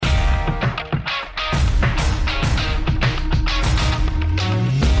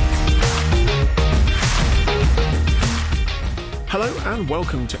and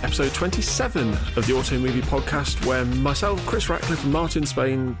welcome to episode 27 of the Auto Movie Podcast, where myself, Chris Ratcliffe and Martin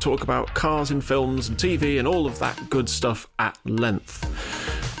Spain talk about cars in films and TV and all of that good stuff at length.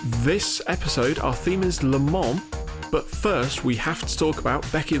 This episode, our theme is Le Mans, but first we have to talk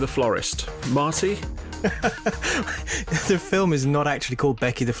about Becky the Florist. Marty? The film is not actually called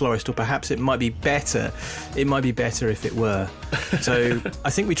Becky the Florist, or perhaps it might be better. It might be better if it were. So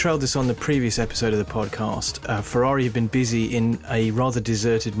I think we trailed this on the previous episode of the podcast. Ferrari have been busy in a rather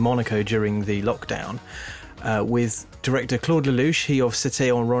deserted Monaco during the lockdown with director Claude Lelouch, he of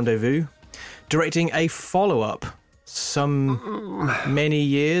C'était un Rendezvous, directing a follow-up some many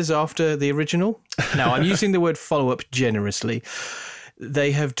years after the original. Now, I'm using the word follow-up generously.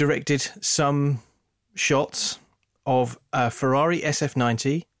 They have directed some shots of a Ferrari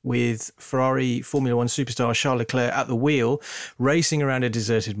SF90 with Ferrari Formula One superstar Charles Leclerc at the wheel, racing around a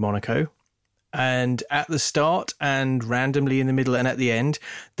deserted Monaco. And at the start and randomly in the middle and at the end,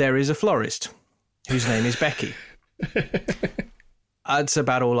 there is a florist whose name is Becky. That's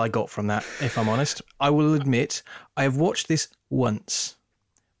about all I got from that, if I'm honest. I will admit, I have watched this once.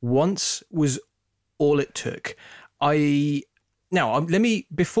 Once was all it took. Now,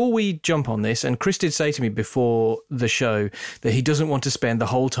 before we jump on this, and Chris did say to me before the show that he doesn't want to spend the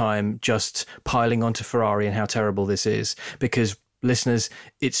whole time just piling onto Ferrari and how terrible this is, because, listeners,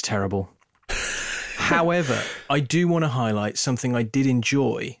 it's terrible. However, I do want to highlight something I did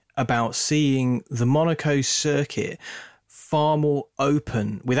enjoy about seeing the Monaco circuit far more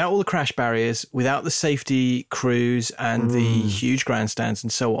open, without all the crash barriers, without the safety crews and the huge grandstands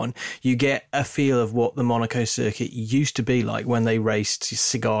and so on. You get a feel of what the Monaco circuit used to be like when they raced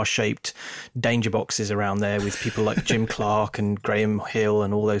cigar-shaped danger boxes around there with people like Jim Clark and Graham Hill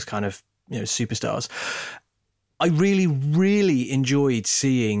and all those kind of, superstars. I really, really enjoyed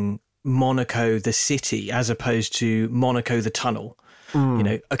seeing Monaco the city as opposed to Monaco the tunnel.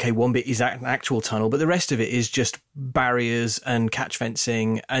 Okay, one bit is an actual tunnel, but the rest of it is just barriers and catch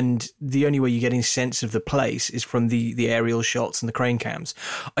fencing, and the only way you get any sense of the place is from the aerial shots and the crane cams.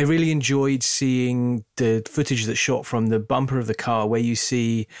 I really enjoyed seeing the footage that's shot from the bumper of the car, where you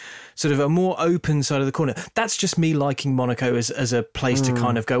see sort of a more open side of the corner. That's just me liking Monaco as a place to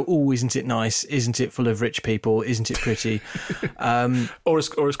kind of go, oh, isn't it nice? Isn't it full of rich people? Isn't it pretty? Or as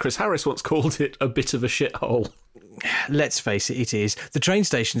Chris Harris once called it, a bit of a shithole. Let's face it, it is. The train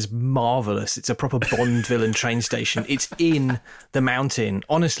station's marvellous. It's a proper Bond villain train station. It's in the mountain.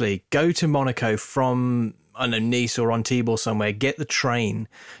 Honestly, go to Monaco from, I don't know, Nice or Antibes or somewhere. Get the train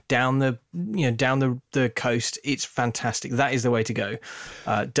down the coast. It's fantastic. That is the way to go.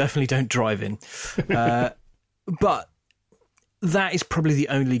 Definitely don't drive in. But that is probably the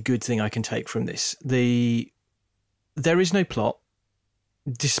only good thing I can take from this. There is no plot.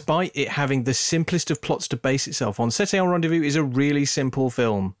 Despite it having the simplest of plots to base itself on, C'était un Rendezvous is a really simple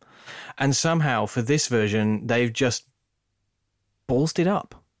film. And somehow, for this version, they've just ballsed it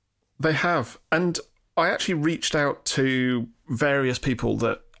up. They have. And I actually reached out to various people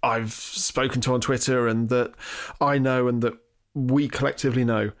that I've spoken to on Twitter and that I know and that we collectively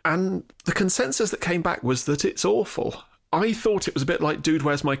know. And the consensus that came back was that it's awful. I thought it was a bit like Dude,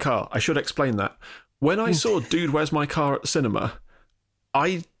 Where's My Car? I should explain that. When I saw Dude, Where's My Car at the cinema,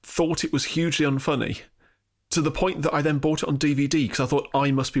 I thought it was hugely unfunny, to the point that I then bought it on DVD because I thought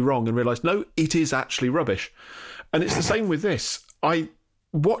I must be wrong and realised, no, it is actually rubbish. And it's the same with this. I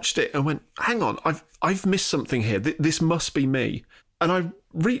watched it and went, hang on, I've missed something here. This must be me. And I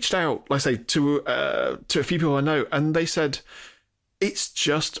reached out, like I say, to a few people I know, and they said, it's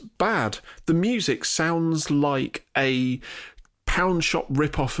just bad. The music sounds like a pound shop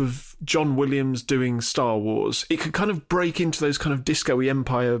rip-off of John Williams doing Star Wars. It could kind of break into those kind of disco-y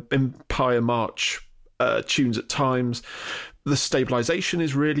Empire March tunes at times. The stabilisation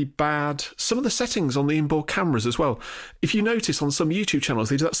is really bad. Some of the settings on the inboard cameras as well. If you notice on some YouTube channels,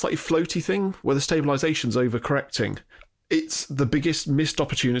 they do that slightly floaty thing where the stabilisation's overcorrecting. It's the biggest missed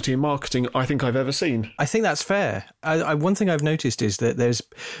opportunity in marketing I think I've ever seen. I think that's fair. One thing I've noticed is that there's,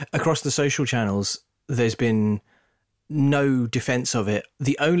 across the social channels, there's been no defense of it.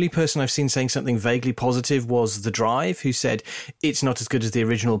 The only person I've seen saying something vaguely positive was The Drive, who said it's not as good as the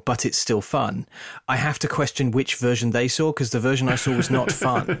original, but it's still fun. I have to question which version they saw, because the version I saw was not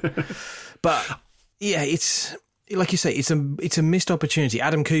fun. But yeah, it's like you say, it's a missed opportunity.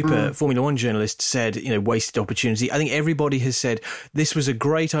 Adam Cooper, Formula One journalist, said, wasted opportunity. I think everybody has said this was a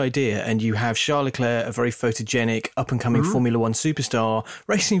great idea, and you have Charles Leclerc, a very photogenic, up-and-coming Formula One superstar,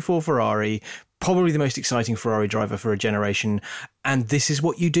 racing for Ferrari, probably the most exciting Ferrari driver for a generation, and this is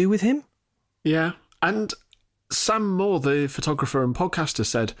what you do with him? Yeah, and Sam Moore, the photographer and podcaster,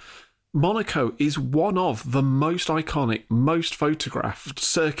 said Monaco is one of the most iconic, most photographed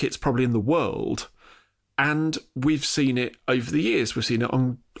circuits probably in the world. And we've seen it over the years. We've seen it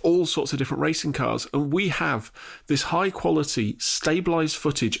on all sorts of different racing cars. And we have this high quality, stabilised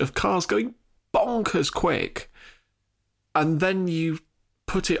footage of cars going bonkers quick. And then you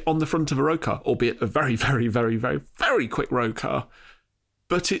put it on the front of a road car, albeit a very, very, very, very, very quick road car.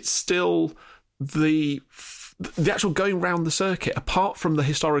 But it's still the actual going round the circuit, apart from the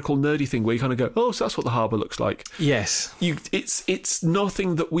historical nerdy thing where you kind of go, oh, so that's what the harbour looks like. Yes. It's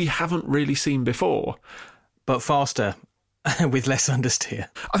nothing that we haven't really seen before. But faster, with less understeer.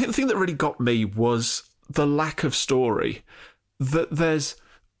 I think the thing that really got me was the lack of story. That there's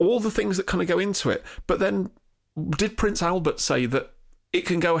all the things that kind of go into it, but then did Prince Albert say that it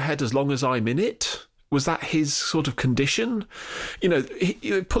can go ahead as long as I'm in it? Was that his sort of condition? You know,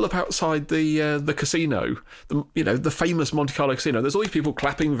 he pull up outside the casino, the famous Monte Carlo casino. There's all these people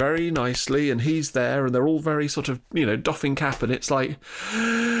clapping very nicely, and he's there, and they're all very sort of, doffing cap, and it's like,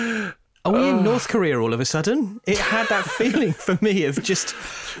 are we in North Korea all of a sudden? It had that feeling for me of just,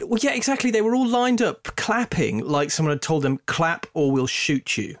 well, yeah, exactly. They were all lined up clapping like someone had told them, clap or we'll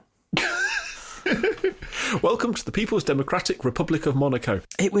shoot you. Welcome to the People's Democratic Republic of Monaco.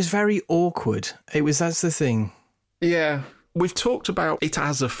 It was very awkward. That's the thing. Yeah. We've talked about it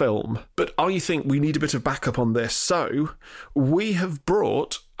as a film, but I think we need a bit of backup on this. So we have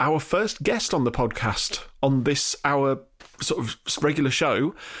brought our first guest on the podcast on this, our sort of regular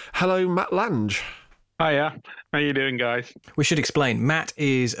show. Hello, Matt Lange. Hiya. How you doing, guys? We should explain. Matt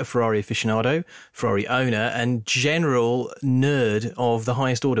is a Ferrari aficionado, Ferrari owner, and general nerd of the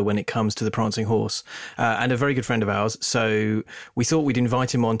highest order when it comes to the prancing horse, and a very good friend of ours. So we thought we'd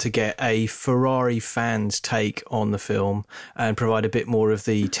invite him on to get a Ferrari fan's take on the film and provide a bit more of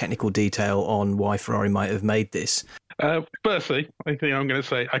the technical detail on why Ferrari might have made this. Firstly, I think I'm going to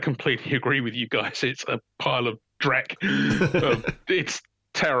say I completely agree with you guys. It's a pile of dreck. It's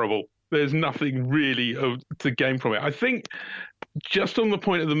terrible. There's nothing really to gain from it. I think just on the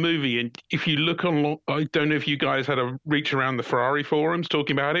point of the movie, and if you look on, I don't know if you guys had a reach around the Ferrari forums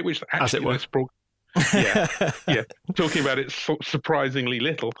talking about it, which actually yeah, talking about it surprisingly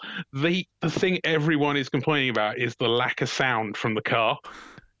little. The thing everyone is complaining about is the lack of sound from the car.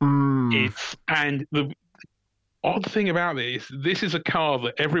 And the odd thing about this is a car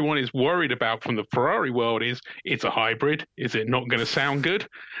that everyone is worried about from the Ferrari world. It's a hybrid. Is it not going to sound good?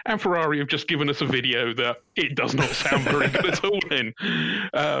 And Ferrari have just given us a video that it does not sound very good at all. In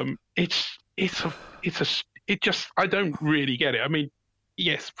I don't really get it. I mean,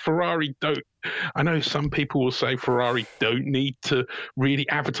 yes, Ferrari don't. I know some people will say Ferrari don't need to really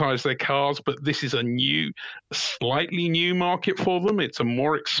advertise their cars, but this is a slightly new market for them. It's a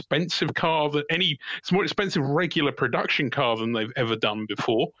more expensive car it's a more expensive regular production car than they've ever done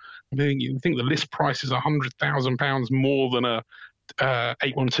before. I mean, you think the list price is £100,000 more than a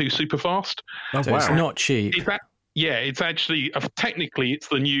 812 Superfast. Oh, wow. It's not cheap. Yeah, it's actually technically it's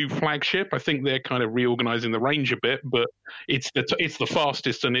the new flagship. I think they're kind of reorganizing the range a bit, but it's the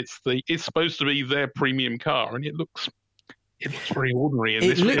fastest, and it's supposed to be their premium car, and it looks very ordinary in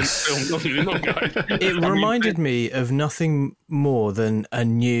this film, doesn't it? Not, guys? It reminded me of nothing more than a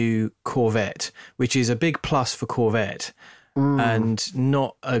new Corvette, which is a big plus for Corvette. And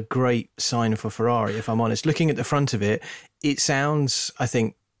not a great sign for Ferrari, if I'm honest. Looking at the front of it, it sounds, I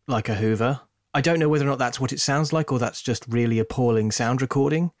think, like a Hoover. I don't know whether or not that's what it sounds like or that's just really appalling sound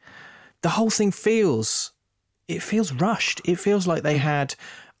recording. The whole thing feels rushed. It feels like they had,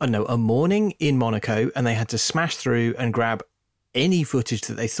 I don't know, a morning in Monaco and they had to smash through and grab any footage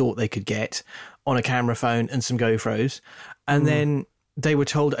that they thought they could get on a camera phone and some GoPros. And then they were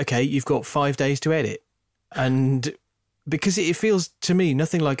told, okay, you've got 5 days to edit. And because it feels to me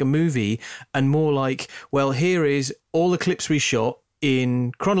nothing like a movie and more like, well, here is all the clips we shot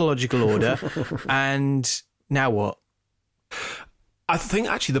in chronological order, and now what? I think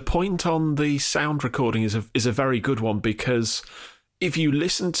actually the point on the sound recording is a very good one, because if you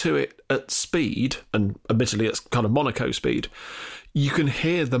listen to it at speed, and admittedly it's kind of Monaco speed, you can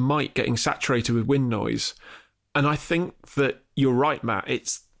hear the mic getting saturated with wind noise. And I think that you're right, Matt.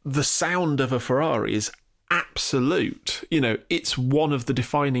 It's the sound of a Ferrari is absolute. It's one of the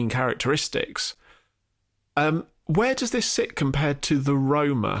defining characteristics. Where does this sit compared to the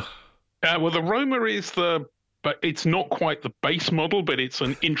Roma? Well, the Roma is but it's not quite the base model, but it's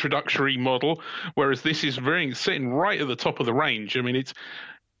an introductory model. Whereas this is sitting right at the top of the range. I mean,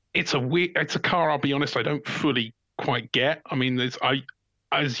 it's a car. I'll be honest, I don't fully quite get. I mean,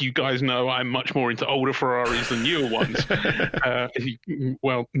 as you guys know, I'm much more into older Ferraris than newer ones. As you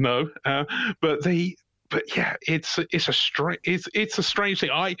well know, but But yeah, it's a strange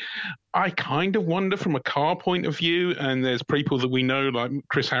thing. I kind of wonder from a car point of view, and there's people that we know, like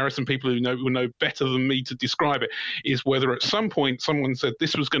Chris Harrison, people who know better than me to describe it, is whether at some point someone said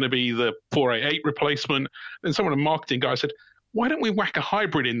this was going to be the 488 replacement, and someone, a marketing guy, said, why don't we whack a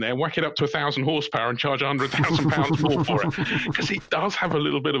hybrid in there, whack it up to 1,000 horsepower and charge £100,000 more for it? Because it does have a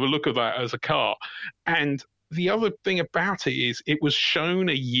little bit of a look of that as a car. And the other thing about it is it was shown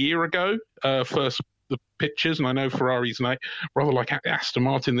a year ago, first the pictures, and I know Ferrari's rather like Aston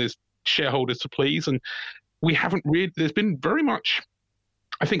Martin, there's shareholders to please, and we haven't really, there's been very much,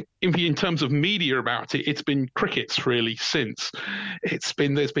 I think in terms of media about it, it's been crickets really since.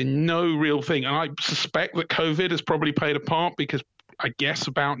 There's been no real thing. And I suspect that COVID has probably played a part, because I guess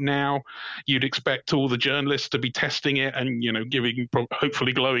about now you'd expect all the journalists to be testing it and, giving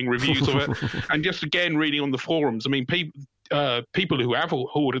hopefully glowing reviews of it. And just again, reading on the forums, I mean, people who have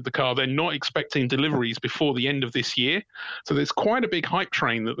ordered the car, they're not expecting deliveries before the end of this year. So there's quite a big hype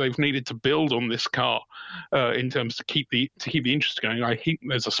train that they've needed to build on this car in terms to keep the interest going. I think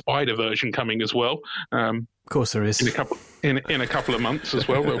there's a Spider version coming as well. Of course there is. In a couple of months as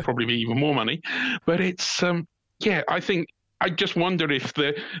well. There'll probably be even more money. But it's I think I just wondered if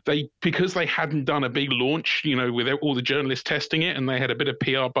because they hadn't done a big launch, with all the journalists testing it, and they had a bit of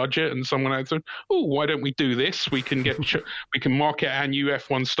PR budget, and someone had said, "Oh, why don't we do this? We can market our new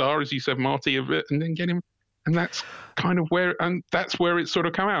F1 star, as you said, Marty, a bit, and then get him." And that's kind of where it's sort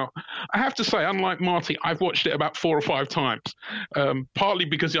of come out. I have to say, unlike Marty, I've watched it about 4 or 5 times, partly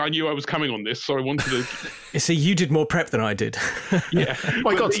because I knew I was coming on this, so I wanted to. See, you did more prep than I did. Yeah,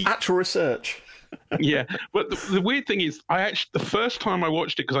 my God, it's actual research. Yeah, but the weird thing is, the first time I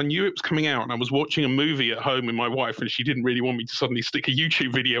watched it, because I knew it was coming out, and I was watching a movie at home with my wife, and she didn't really want me to suddenly stick a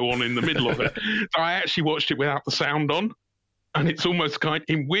YouTube video on in the middle of it. So I actually watched it without the sound on, and it's almost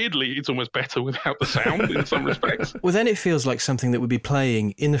weirdly, it's almost better without the sound in some respects. Well, then it feels like something that would be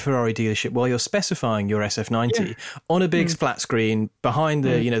playing in the Ferrari dealership while you're specifying your SF90 on a big flat screen behind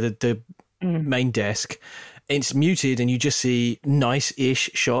the main desk. It's muted and you just see nice-ish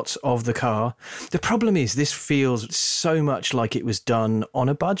shots of the car. The problem is this feels so much like it was done on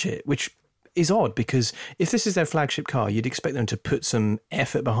a budget, which is odd, because if this is their flagship car, you'd expect them to put some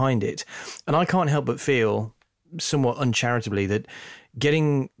effort behind it. And I can't help but feel, somewhat uncharitably, that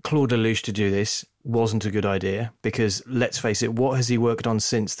getting Claude Lelouch to do this wasn't a good idea, because let's face it, what has he worked on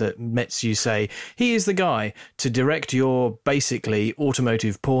since that lets you say he is the guy to direct your basically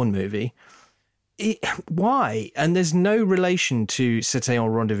automotive porn movie? Why? And there's no relation to C'était en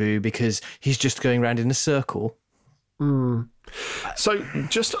Rendezvous, because he's just going around in a circle. So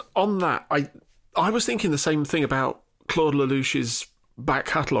just on that, I was thinking the same thing about Claude Lelouch's back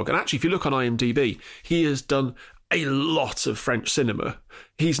catalogue. And actually, if you look on IMDb, he has done a lot of French cinema.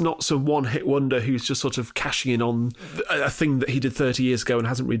 He's not some one-hit wonder who's just sort of cashing in on a thing that he did 30 years ago and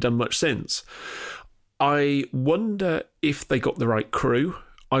hasn't really done much since. I wonder if they got the right crew.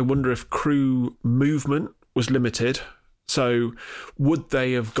 I wonder if crew movement was limited. So would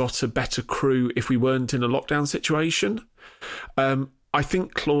they have got a better crew if we weren't in a lockdown situation? I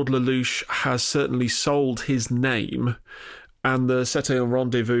think Claude Lelouch has certainly sold his name and the C'était en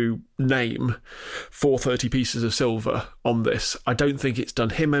Rendezvous name for 30 pieces of silver on this. I don't think it's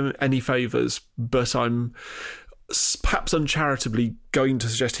done him any favours, but I'm perhaps uncharitably going to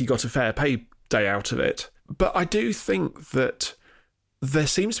suggest he got a fair pay day out of it. But I do think that there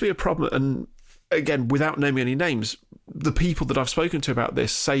seems to be a problem, and again, without naming any names, the people that I've spoken to about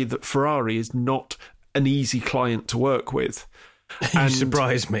this say that Ferrari is not an easy client to work with. You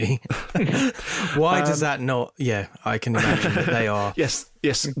surprise me. Why does that not? Yeah, I can imagine that they are. Yes.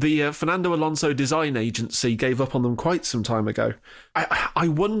 The Fernando Alonso design agency gave up on them quite some time ago. I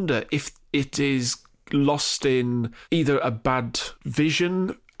wonder if it is lost in either a bad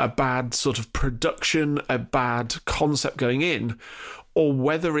vision, a bad sort of production, a bad concept going in, or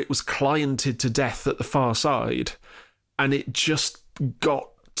whether it was cliented to death at the far side and it just got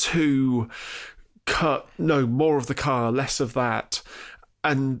too cut, no, more of the car, less of that.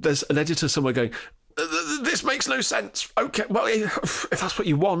 And there's an editor somewhere going, this makes no sense. Okay, well, if that's what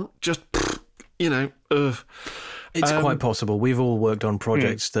you want, just, It's quite possible. We've all worked on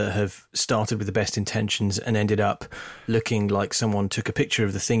projects that have started with the best intentions and ended up looking like someone took a picture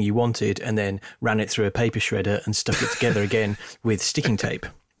of the thing you wanted and then ran it through a paper shredder and stuck it together again with sticking tape.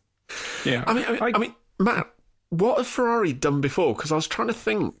 Yeah. I mean, Matt, what have Ferrari done before? Because I was trying to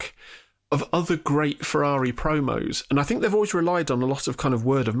think. of other great Ferrari promos, and I think they've always relied on a lot of kind of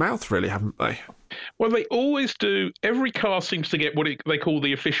word of mouth, really, haven't they? Well, they always do. Every car seems to get what they call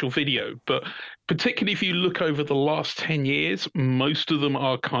the official video, but particularly if you look over the last 10 years, most of them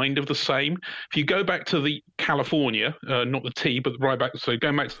are kind of the same. If you go back to the California, not the T, but right back, so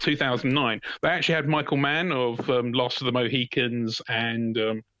going back to 2009, they actually had Michael Mann of Last of the Mohicans and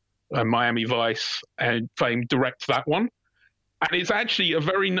Miami Vice and fame direct that one. And it's actually a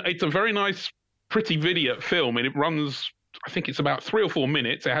very nice, pretty video film, and it runs, I think it's about 3 or 4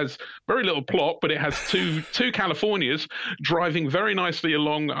 minutes. It has very little plot, but it has two Californias driving very nicely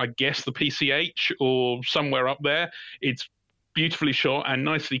along, I guess, the PCH or somewhere up there. It's beautifully shot and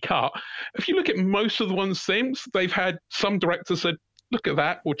nicely cut. If you look at most of the ones since, they've had some directors said, look at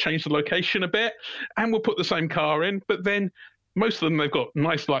that, we'll change the location a bit and we'll put the same car in. But then most of them, they've got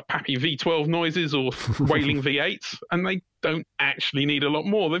nice, like, Pappy V12 noises or wailing V8s, and they don't actually need a lot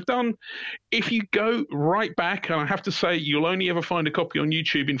more. They've done, if you go right back, and I have to say, you'll only ever find a copy on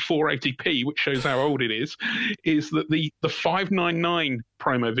YouTube in 480p, which shows how old it is that the 599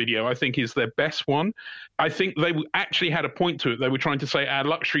 promo video, I think, is their best one. I think they actually had a point to it. They were trying to say our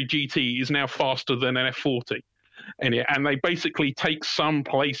luxury GT is now faster than an F40. And they basically take some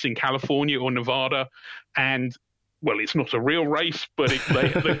place in California or Nevada, and well, it's not a real race, but they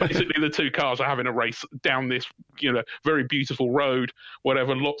basically the two cars are having a race down this, very beautiful road,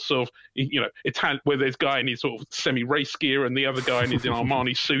 whatever. Lots of, Italian, where there's a guy in his sort of semi-race gear and the other guy in his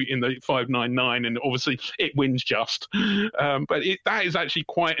Armani suit in the 599, and obviously it wins just. But that is actually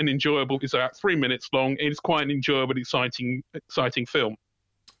quite an enjoyable. It's about 3 minutes long. It's quite an enjoyable, exciting film.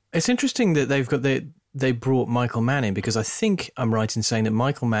 It's interesting that they brought Michael Mann in, because I think I'm right in saying that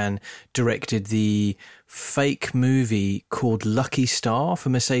Michael Mann directed the fake movie called Lucky Star for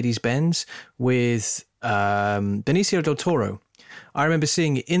Mercedes-Benz with Benicio del Toro. I remember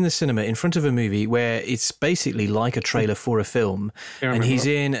seeing it in the cinema in front of a movie where it's basically like a trailer for a film, and he's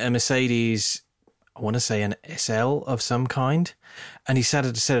in a Mercedes, I want to say an SL of some kind, and he sat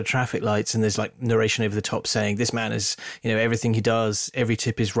at a set of traffic lights, and there's like narration over the top saying this man is, everything he does, every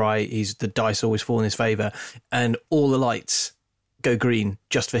tip is right, the dice always fall in his favour, and all the lights go green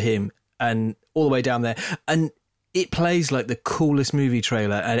just for him, and all the way down there, and it plays like the coolest movie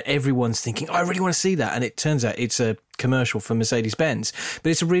trailer, and everyone's thinking, I really want to see that, and it turns out it's a commercial for Mercedes-Benz, but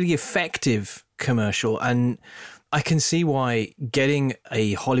it's a really effective commercial, and I can see why getting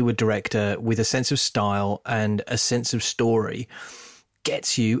a Hollywood director with a sense of style and a sense of story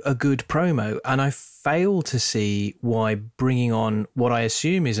gets you a good promo. And I fail to see why bringing on what I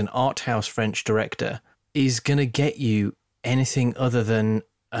assume is an art house French director is going to get you anything other than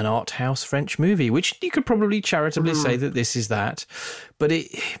an art house French movie, which you could probably charitably say that this is that. But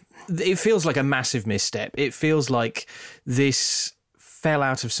it feels like a massive misstep. It feels like this fell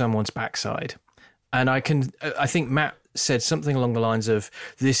out of someone's backside. And I think Matt said something along the lines of,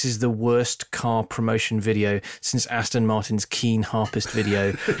 this is the worst car promotion video since Aston Martin's Keen Harpist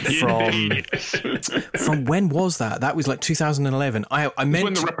video from when was that? That was like 2011. I meant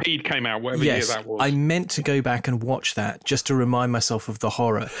when the Rapide came out, whatever year that was. I meant to go back and watch that just to remind myself of the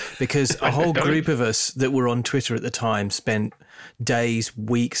horror, because a whole group of us that were on Twitter at the time spent days,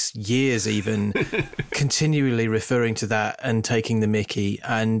 weeks, years even continually referring to that and taking the mickey,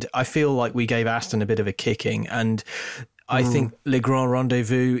 and I feel like we gave Aston a bit of a kicking, and I think Le Grand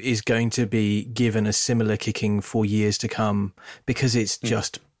Rendezvous is going to be given a similar kicking for years to come, because it's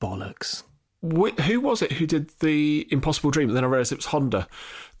just bollocks. Who was it who did the Impossible Dream? And then I realised it was Honda.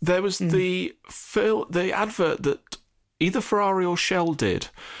 There was the advert that either Ferrari or Shell did,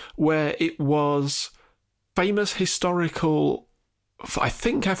 where it was famous historical, I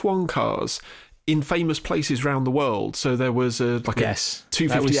think, F1 cars in famous places around the world. So there was a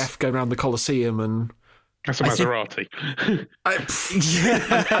 250F going around the Colosseum, and that's a Maserati.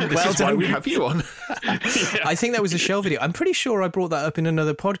 This is why we have you on. I think that was a Shell video. I'm pretty sure I brought that up in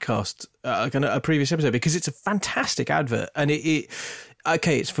another podcast, a previous episode, because it's a fantastic advert, and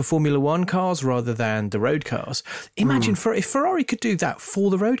it's for Formula One cars rather than the road cars. Imagine if Ferrari could do that for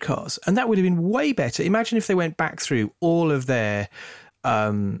the road cars, and that would have been way better. Imagine if they went back through all of their,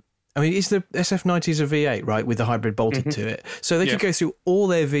 is the SF90s a V8, right, with the hybrid bolted to it? So they could go through all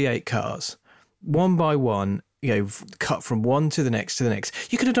their V8 cars, one by one, cut from one to the next to the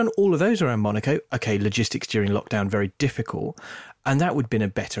next. You could have done all of those around Monaco. Okay, logistics during lockdown, very difficult. And that would have been a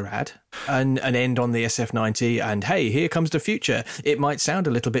better ad. And an end on the SF90, and hey, here comes the future. It might sound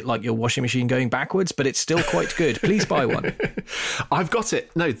a little bit like your washing machine going backwards, but it's still quite good. Please buy one. I've got it.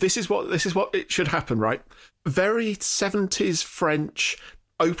 No, this is what it should happen, right? Very 70s French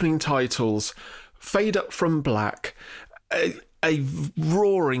opening titles, fade up from black. a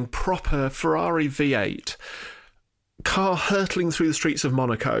roaring, proper Ferrari V8 car hurtling through the streets of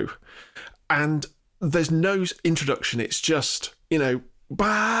Monaco, and there's no introduction. It's just, ba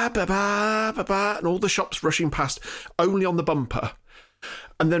ba ba ba ba, and all the shops rushing past, only on the bumper.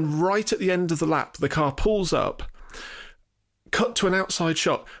 And then right at the end of the lap, the car pulls up. Cut to an outside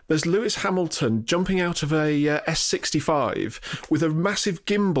shot. There's Lewis Hamilton jumping out of a S65 with a massive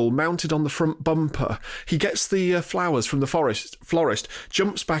gimbal mounted on the front bumper. He gets the flowers from the florist,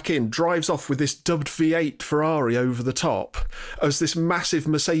 jumps back in, drives off with this dubbed V8 Ferrari over the top as this massive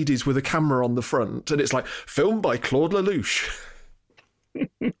Mercedes with a camera on the front. And it's like, filmed by Claude Lelouch.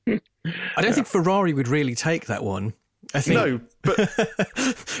 I don't think Ferrari would really take that one. I think. No, but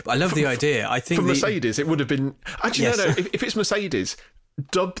I love the idea. I think for Mercedes, it would have been actually Yes. no. If it's Mercedes,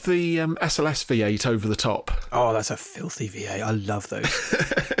 dub the SLS V8 over the top. Oh, that's a filthy V8. I love those.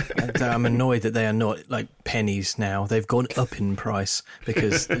 And I'm annoyed that they are not like pennies now. They've gone up in price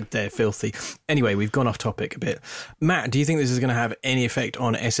because they're filthy. Anyway, we've gone off topic a bit. Matt, do you think this is going to have any effect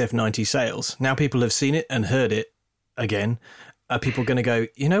on SF90 sales? Now people have seen it and heard it again. Are people going to go,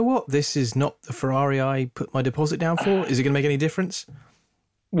 you know what? This is not the Ferrari I put my deposit down for. Is it going to make any difference?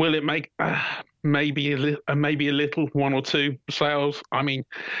 Will it make maybe a little, one or two sales? I mean,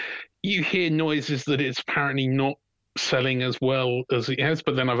 you hear noises that it's apparently not selling as well as it has,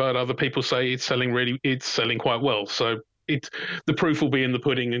 but then I've heard other people say it's selling quite well. So the proof will be in the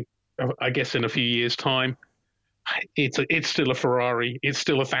pudding, I guess, in a few years' time. It's still a Ferrari. It's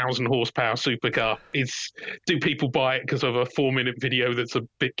still 1,000 horsepower supercar. Do people buy it because of a 4-minute video that's a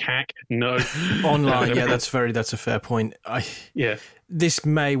bit cack? No. Online, yeah, that's a fair point. This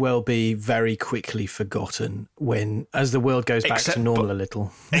may well be very quickly forgotten as the world goes back to normal a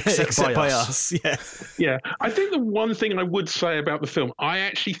little. Except by us. Yeah. Yeah. I think the one thing I would say about the film, I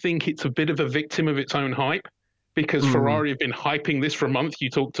actually think it's a bit of a victim of its own hype, because Ferrari have been hyping this for a month.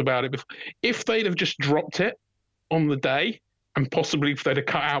 You talked about it before. If they'd have just dropped it on the day, and possibly if they'd have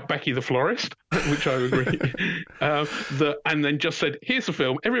cut out Becky the florist, which I agree, and then just said, here's the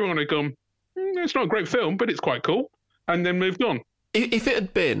film, everyone would have gone, it's not a great film, but it's quite cool, and then moved on. If it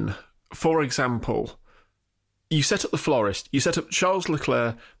had been, for example, you set up the florist, you set up Charles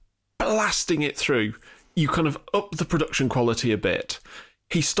Leclerc blasting it through, you kind of up the production quality a bit,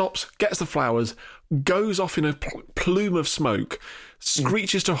 he stops, gets the flowers, goes off in a plume of smoke,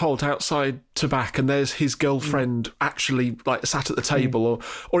 screeches to a halt outside to back, and there's his girlfriend actually like sat at the table,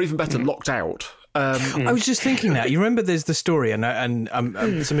 or even better, locked out. I was just thinking that. You remember there's the story, and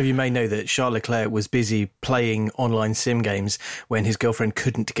some of you may know that Charles Leclerc was busy playing online sim games when his girlfriend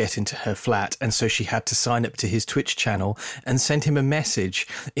couldn't get into her flat, and so she had to sign up to his Twitch channel and send him a message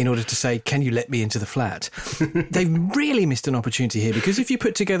in order to say, can you let me into the flat? They've really missed an opportunity here, because if you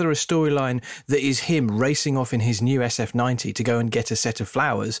put together a storyline that is him racing off in his new SF90 to go and get a set of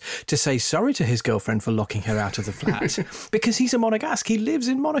flowers to say sorry to his girlfriend for locking her out of the flat, because he's a Monegasque, he lives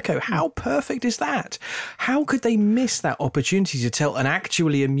in Monaco. How perfect is that? How could they miss that opportunity to tell an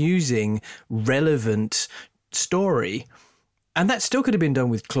actually amusing, relevant story? And that still could have been done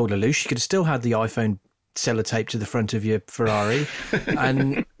with Claude Lelouch. You could have still had the iPhone sellotape to the front of your Ferrari,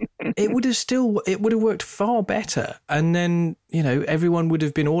 and it would have worked far better. And then, everyone would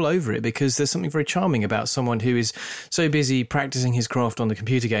have been all over it, because there's something very charming about someone who is so busy practicing his craft on the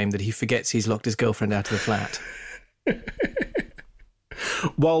computer game that he forgets he's locked his girlfriend out of the flat.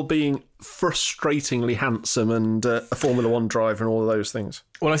 While being frustratingly handsome and a Formula One driver and all of those things.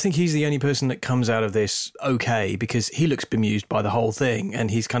 Well, I think he's the only person that comes out of this okay, because he looks bemused by the whole thing,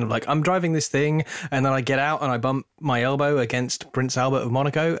 and he's kind of like, I'm driving this thing, and then I get out and I bump my elbow against Prince Albert of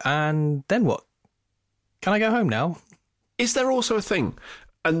Monaco, and then what? Can I go home now? Is there also a thing,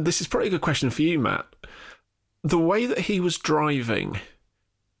 and this is probably a good question for you, Matt, the way that he was driving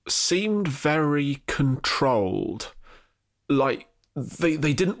seemed very controlled, like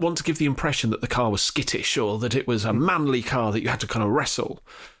they didn't want to give the impression that the car was skittish or that it was a manly car that you had to kind of wrestle.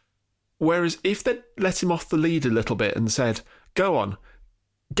 Whereas if they'd let him off the lead a little bit and said, go on,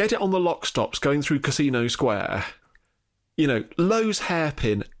 get it on the lock stops going through Casino Square, Lowe's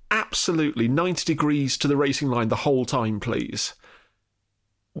hairpin, absolutely 90 degrees to the racing line the whole time, please.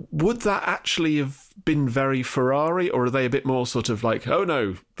 Would that actually have been very Ferrari, or are they a bit more sort of like, oh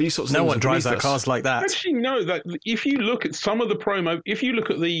no, these sorts of things? No one drives their cars like that. Actually, no. That if you look at some of the promo, if you look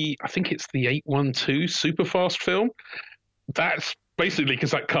at I think it's the 812 Superfast film, that's basically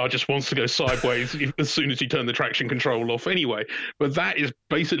because that car just wants to go sideways as soon as you turn the traction control off anyway. But that is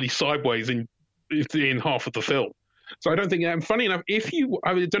basically sideways in half of the film. So I don't think. And funny enough, I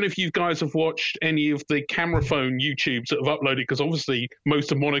don't know if you guys have watched any of the camera phone YouTubes that have uploaded, because obviously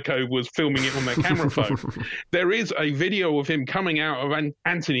most of Monaco was filming it on their camera phone. There is a video of him coming out of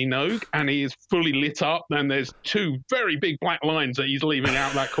Anthony Nogue, and he is fully lit up, and there's two very big black lines that he's leaving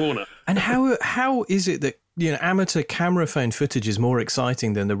out that corner. And how is it that amateur camera phone footage is more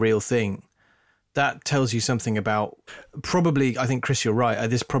exciting than the real thing? That tells you something about, probably, I think, Chris, you're right.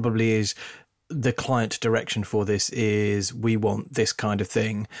 This probably is the client direction for this, is we want this kind of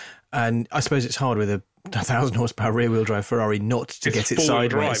thing. And I suppose it's hard with a 1,000 horsepower rear wheel drive Ferrari not to get it sideways.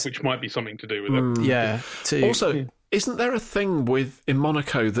 Drive, which might be something to do with it. Yeah. Also, isn't there a thing in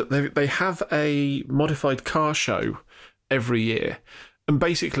Monaco that they have a modified car show every year? And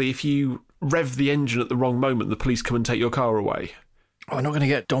basically, if you rev the engine at the wrong moment, the police come and take your car away. Oh, we're not going to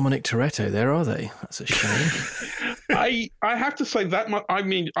get Dominic Toretto there, are they? That's a shame. I have to say that, I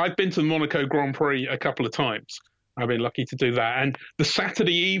mean, I've been to the Monaco Grand Prix a couple of times. I've been lucky to do that. And the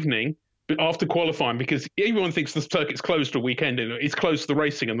Saturday evening after qualifying, because everyone thinks the circuit's closed a weekend, and it's closed to the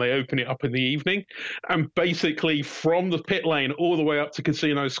racing, and they open it up in the evening. And basically from the pit lane all the way up to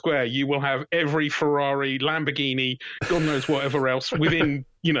Casino Square, you will have every Ferrari, Lamborghini, God knows whatever else within,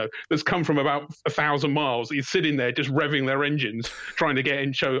 that's come from about 1,000 miles. Is sitting there just revving their engines, trying to get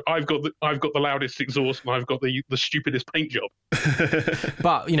in, show I've got the loudest exhaust, and I've got the stupidest paint job.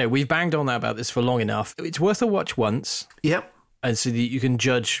 But we've banged on about this for long enough. It's worth a watch once. Yep. And so that you can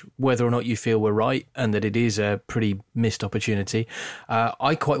judge whether or not you feel we're right and that it is a pretty missed opportunity.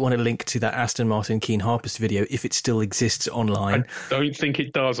 I quite want to link to that Aston Martin Keen Harpist video if it still exists online. I don't think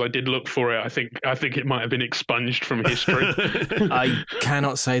it does. I did look for it. I think it might have been expunged from history. I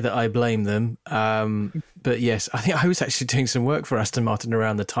cannot say that I blame them. But yes, I think I was actually doing some work for Aston Martin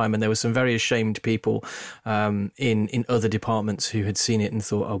around the time, and there were some very ashamed people in other departments who had seen it and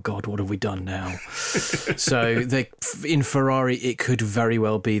thought, oh God, what have we done now? So in Ferrari, it could very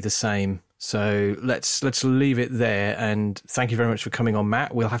well be the same. So let's leave it there. And thank you very much for coming on,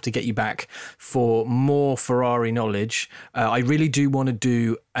 Matt. We'll have to get you back for more Ferrari knowledge. I really do want to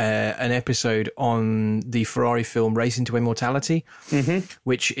do an episode on the Ferrari film Racing to Immortality,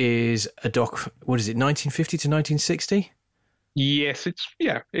 which is a doc. What is it? 1950 to 1960. Yes,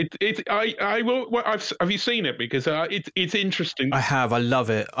 I will. Well, have you seen it? Because it's interesting. I have. I love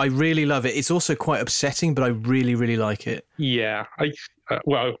it. I really love it. It's also quite upsetting, but I really, really like it. Yeah.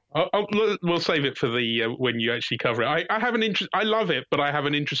 We'll save it for the when you actually cover it. I have an interest. I love it, but I have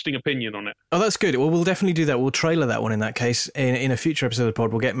an interesting opinion on it. Oh, that's good. Well, we'll definitely do that. We'll trailer that one in that case. In a future episode of the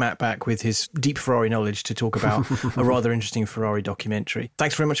pod, we'll get Matt back with his deep Ferrari knowledge to talk about a rather interesting Ferrari documentary.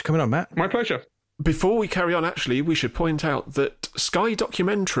 Thanks very much for coming on, Matt. My pleasure. Before we carry on, actually, we should point out that Sky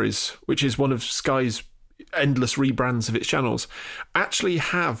Documentaries, which is one of Sky's endless rebrands of its channels, actually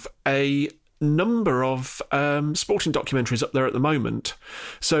have a number of sporting documentaries up there at the moment.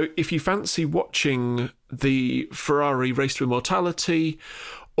 So if you fancy watching the Ferrari Race to Immortality,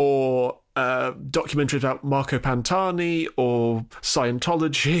 or documentaries about Marco Pantani or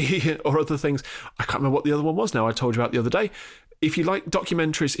Scientology or other things, I can't remember what the other one was now, I told you about the other day. If you like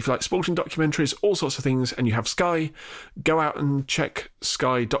documentaries, if you like sporting documentaries, all sorts of things, and you have Sky, go out and check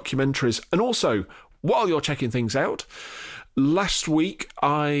Sky Documentaries. And also, while you're checking things out, last week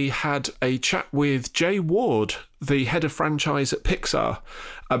I had a chat with Jay Ward, the head of franchise at Pixar,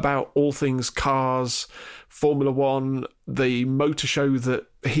 about all things cars, Formula One, the motor show that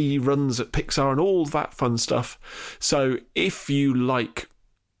he runs at Pixar, and all that fun stuff. So if you like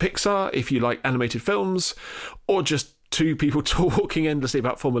Pixar, if you like animated films, or just two people talking endlessly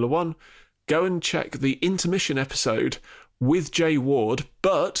about Formula One, go and check the intermission episode with Jay Ward,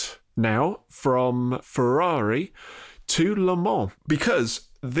 but now from Ferrari to Le Mans, because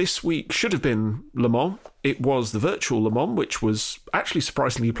this week should have been Le Mans. It was the virtual Le Mans, which was actually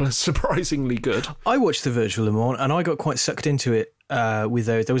surprisingly good. I watched the virtual Le Mans and I got quite sucked into it. With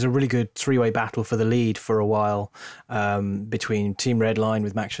those, there was a really good three-way battle for the lead for a while between Team Redline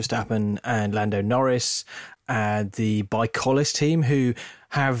with Max Verstappen and Lando Norris, and the Bicolis team, who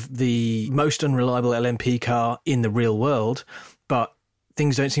have the most unreliable LMP car in the real world, but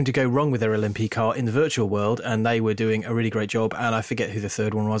things don't seem to go wrong with their LMP car in the virtual world, and they were doing a really great job. And I forget who the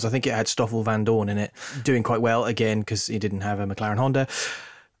third one was. I think it had Stoffel Van Dorn in it, doing quite well again because he didn't have a McLaren Honda.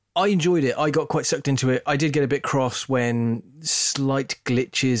 I enjoyed it. I got quite sucked into it. I did get a bit cross when slight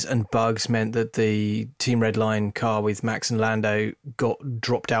glitches and bugs meant that the Team Redline car with Max and Lando got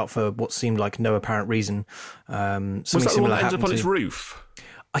dropped out for what seemed like no apparent reason. Was that the one that ended up on its roof?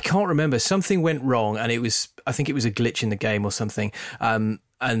 I can't remember. Something went wrong, and I think it was a glitch in the game or something.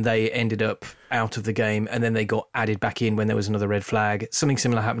 And they ended up out of the game, and then they got added back in when there was another red flag. Something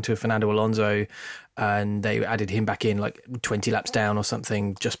similar happened to Fernando Alonso, and they added him back in like 20 laps down or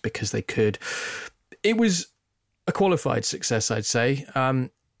something just because they could. It was a qualified success, I'd say.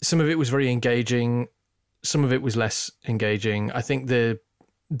 Some of it was very engaging. Some of it was less engaging. I think the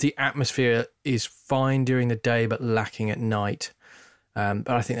atmosphere is fine during the day, but lacking at night. But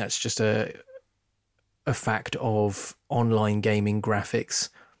I think that's just a fact of online gaming graphics.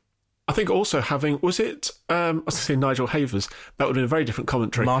 I think also having, was it, I was going to say Nigel Havers, that would have been a very different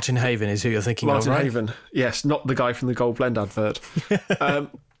commentary. Martin Haven is who you're thinking of, right? Martin Haven, yes, not the guy from the Gold Blend advert. And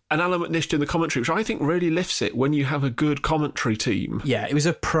Alan McNish doing the commentary, which I think really lifts it when you have a good commentary team. Yeah, it was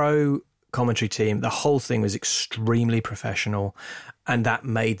a pro commentary team. The whole thing was extremely professional, and that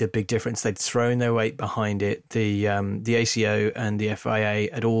made the big difference. They'd thrown their weight behind it. The ACO and the FIA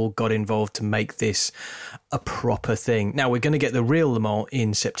had all got involved to make this a proper thing. Now, we're going to get the real Le Mans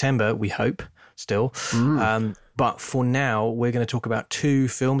in September, we hope, still. But for now, we're going to talk about 2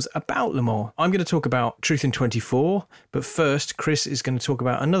 films about Le Mans. I'm going to talk about Truth in 24, but first, Chris is going to talk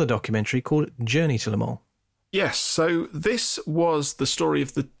about another documentary called Journey to Le Mans. Yes, so this was the story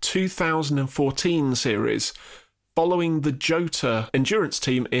of the 2014 series following the Jota endurance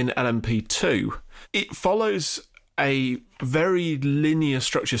team in LMP2. It follows a very linear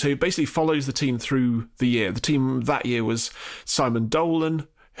structure, so it basically follows the team through the year. The team that year was Simon Dolan,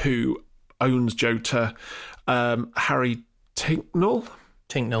 who owns Jota, Harry Tincknell,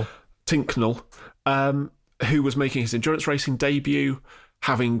 who was making his endurance racing debut,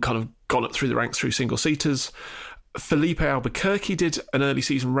 having kind of gone up through the ranks through single-seaters. Felipe Albuquerque did an early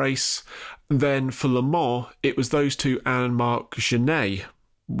season race. Then for Le Mans, it was those two, and Marc Genet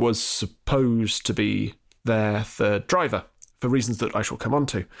was supposed to be their third driver, for reasons that I shall come on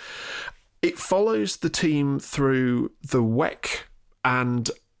to. It follows the team through the WEC and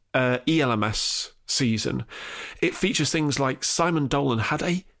ELMS season. It features things like Simon Dolan had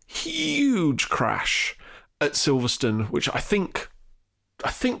a huge crash at Silverstone, which I think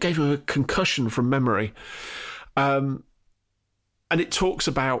gave him a concussion from memory. And it talks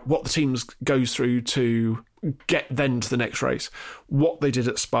about what the team goes through to get then to the next race, what they did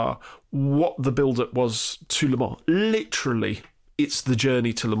at Spa, what the build-up was to Le Mans. Literally, it's the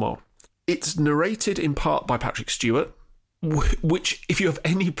journey to Le Mans. It's narrated in part by Patrick Stewart, which, if you have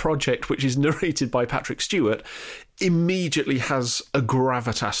any project which is narrated by Patrick Stewart, immediately has a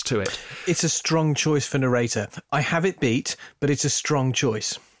gravitas to it. It's a strong choice for narrator. I have it beat, but it's a strong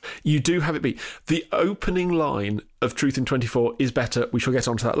choice. You do have it beat. The opening line of Truth in 24 is better. We shall get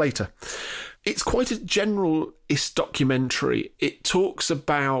onto that later. It's quite a generalist documentary. It talks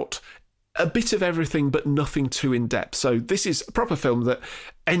about a bit of everything, but nothing too in-depth. So this is a proper film that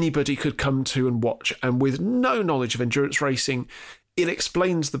anybody could come to and watch. And with no knowledge of endurance racing, it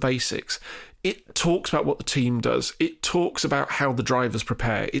explains the basics. It talks about what the team does. It talks about how the drivers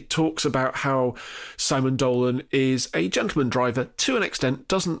prepare. It talks about how Simon Dolan is a gentleman driver to an extent,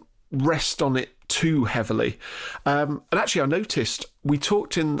 doesn't rest on it too heavily. And actually, I noticed, we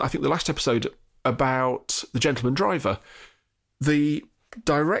talked in, I think, the last episode about The Gentleman Driver. The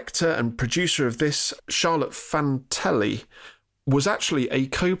director and producer of this, Charlotte Fantelli, was actually a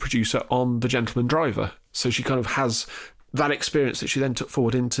co-producer on The Gentleman Driver. So she kind of has that experience that she then took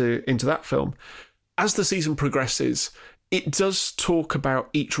forward into that film. As the season progresses, it does talk about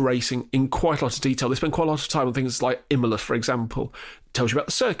each racing in quite a lot of detail. They spend quite a lot of time on things like Imola, for example. It tells you about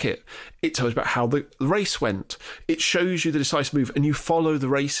the circuit. It tells you about how the race went. It shows you the decisive move, and you follow the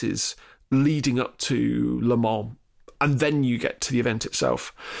races leading up to Le Mans, and then you get to the event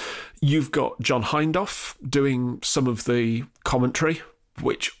itself. You've got John Hindhaugh doing some of the commentary,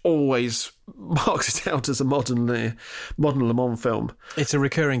 which always marks it out as a modern Le Mans film. It's a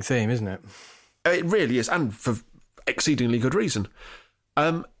recurring theme, isn't it? It really is, and for exceedingly good reason.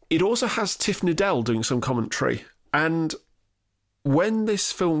 It also has Tiff Needell doing some commentary, and when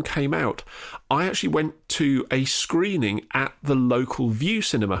this film came out, I actually went to a screening at the local View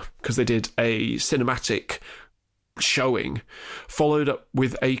Cinema, because they did a cinematic showing, followed up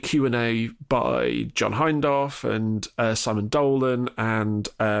with a Q&A by John Hindhaugh and Simon Dolan and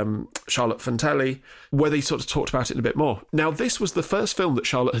Charlotte Fantelli, where they sort of talked about it a bit more. Now, this was the first film that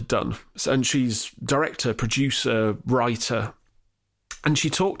Charlotte had done, and she's director, producer, writer, and she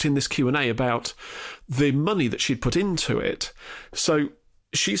talked in this Q&A about the money that she'd put into it. So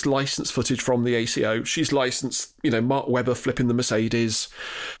she's licensed footage from the ACO, she's licensed, Mark Webber flipping the Mercedes,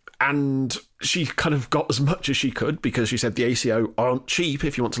 and she kind of got as much as she could, because she said the ACO aren't cheap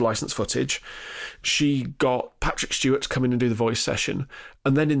if you want to license footage. she got Patrick Stewart to come in and do the voice session.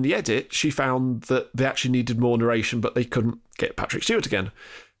 And then in the edit, she found that they actually needed more narration, but they couldn't get Patrick Stewart again.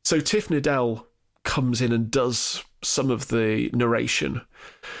 So Tiff Needell comes in and does some of the narration.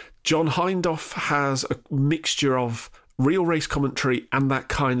 John Hindhaugh has a mixture of real race commentary and that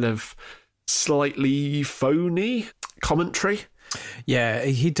kind of slightly phony commentary. Yeah,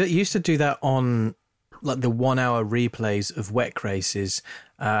 he used to do that on like the 1 hour replays of WEC races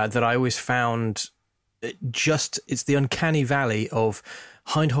that I always found it's the uncanny valley of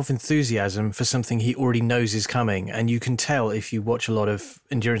Hindhaugh enthusiasm for something he already knows is coming. And you can tell if you watch a lot of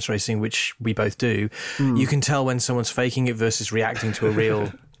endurance racing, which we both do, you can tell when someone's faking it versus reacting to a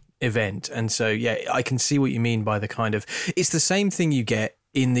real event. And so, yeah, I can see what you mean by the kind of, it's the same thing you get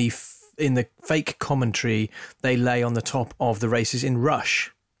in the fake commentary they lay on the top of the races in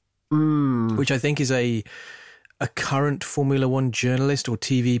Rush, which I think is a current Formula One journalist or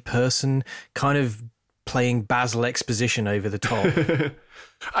TV person kind of playing Basil exposition over the top.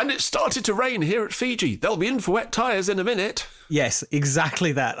 And it started to rain here at Fiji. They'll be in for wet tyres in a minute. Yes,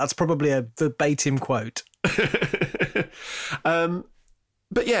 exactly that. That's probably a verbatim quote.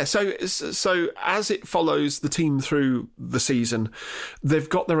 But yeah, so as it follows the team through the season, they've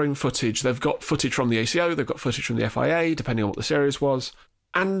got their own footage. They've got footage from the ACO, they've got footage from the FIA, depending on what the series was.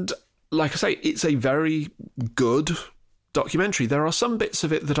 And like I say, it's a very good documentary. There are some bits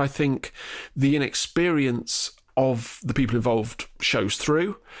of it that I think the inexperience of the people involved shows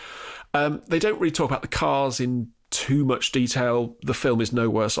through. They don't really talk about the cars in too much detail. The film is no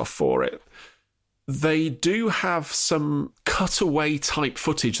worse off for it. They do have some cutaway type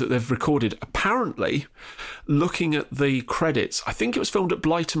footage that they've recorded. Apparently, looking at the credits, I think it was filmed at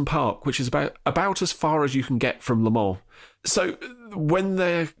Blyton Park, which is about as far as you can get from Le Mans. So when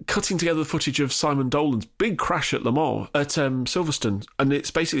they're cutting together the footage of Simon Dolan's big crash at Le Mans, at Silverstone, and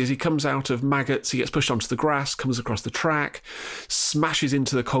it's basically as he comes out of maggots, he gets pushed onto the grass, comes across the track, smashes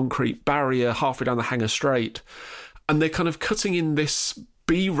into the concrete barrier halfway down the Hangar Straight, and they're kind of cutting in this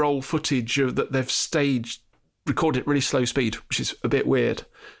B-roll footage that they've staged, recorded at really slow speed, which is a bit weird.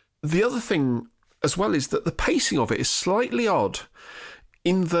 The other thing as well is that the pacing of it is slightly odd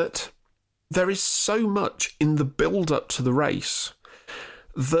in that there is so much in the build-up to the race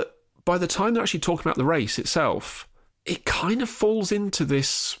that by the time they're actually talking about the race itself, it kind of falls into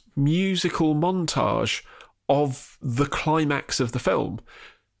this musical montage of the climax of the film.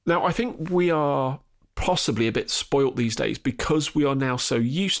 Now, I think we are possibly a bit spoilt these days because we are now so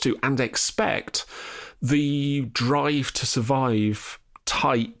used to and expect the Drive to Survive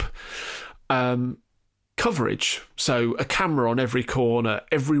type coverage. So a camera on every corner,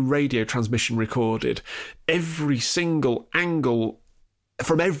 every radio transmission recorded, every single angle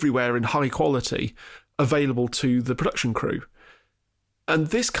from everywhere in high quality available to the production crew. And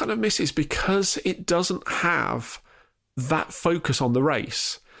this kind of misses because it doesn't have that focus on the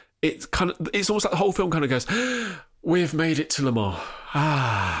race. It's almost like the whole film kind of goes, we've made it to Le Mans.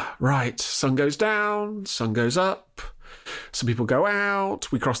 Ah, right. Sun goes down, sun goes up. Some people go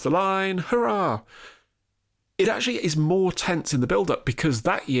out. We cross the line. Hurrah. It actually is more tense in the build-up because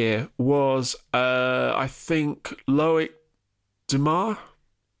that year was, I think, Loic Dumas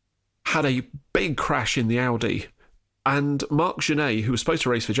had a big crash in the Audi. And Marc Genet, who was supposed to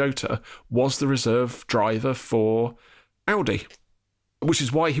race for Jota, was the reserve driver for Audi, which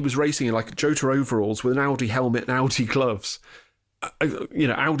is why he was racing in like Jota overalls with an Audi helmet and Audi gloves.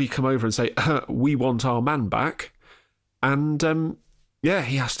 Audi come over and say, we want our man back. And,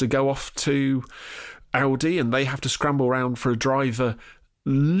 he has to go off to Audi and they have to scramble around for a driver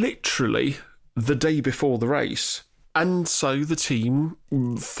literally the day before the race. And so the team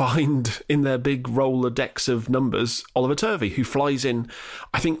find in their big Rolodex of numbers Oliver Turvey, who flies in,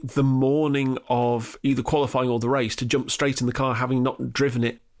 I think, the morning of either qualifying or the race to jump straight in the car, having not driven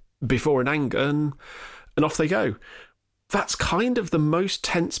it before in anger, and off they go. That's kind of the most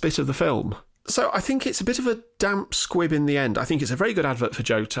tense bit of the film. So I think it's a bit of a damp squib in the end. I think it's a very good advert for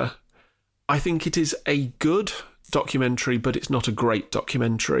Jota. I think it is a good documentary, but it's not a great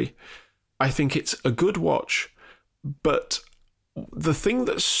documentary. I think it's a good watch. But the thing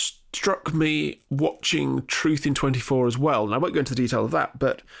that struck me watching Truth in 24 as well, and I won't go into the detail of that,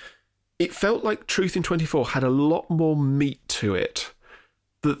 but it felt like Truth in 24 had a lot more meat to it.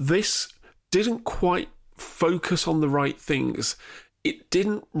 That this didn't quite focus on the right things. It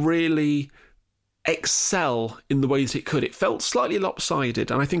didn't really excel in the way that it could. It felt slightly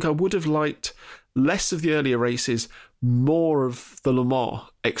lopsided, and I think I would have liked less of the earlier races, more of the Le Mans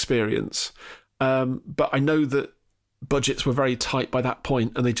experience. But I know that budgets were very tight by that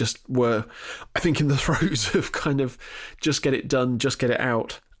point, and they just were, I think, in the throes of kind of just get it done, just get it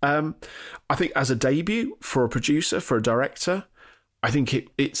out. I think as a debut for a producer, for a director, I think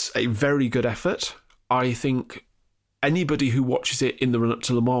it's a very good effort. I think anybody who watches it in the run-up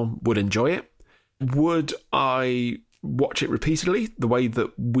to Le Mans would enjoy it. Would I watch it repeatedly, the way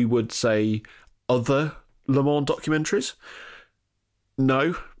that we would say other Le Mans documentaries?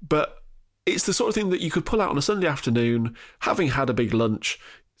 No, but it's the sort of thing that you could pull out on a Sunday afternoon, having had a big lunch,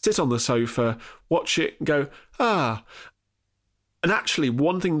 sit on the sofa, watch it and go, ah. And actually,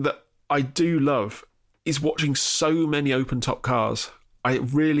 one thing that I do love is watching so many open-top cars. I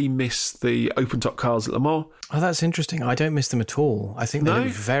really miss the open-top cars at Le Mans. Oh, that's interesting. I don't miss them at all. I think they're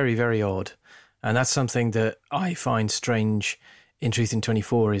very, very odd. And that's something that I find strange in Truth in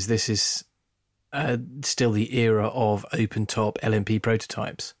 24 is this is still the era of open-top LMP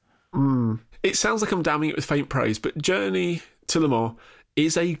prototypes. It sounds like I'm damning it with faint praise, but Journey to Le Mans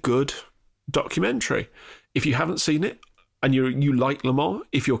is a good documentary. If you haven't seen it and you like Le Mans,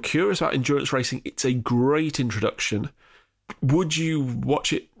 if you're curious about endurance racing, it's a great introduction. Would you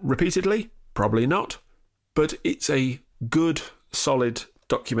watch it repeatedly? Probably not. But it's a good, solid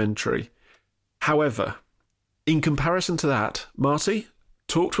documentary. However, in comparison to that, Marty,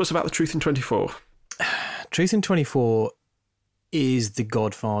 talk to us about the Truth in 24. Truth in 24 is the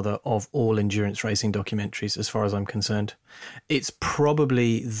godfather of all endurance racing documentaries, as far as I'm concerned. It's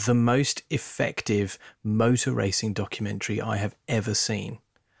probably the most effective motor racing documentary I have ever seen.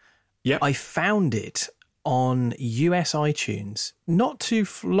 Yep. I found it on US iTunes not too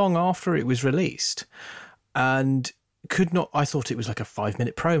long after it was released, and I thought it was like a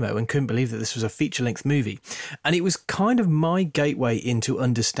 5-minute promo and couldn't believe that this was a feature-length movie. And it was kind of my gateway into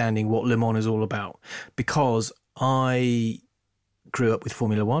understanding what Le Mans is all about, because I grew up with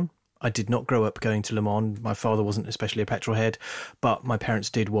Formula One. I did not grow up going to Le Mans. My father wasn't especially a petrol head, but my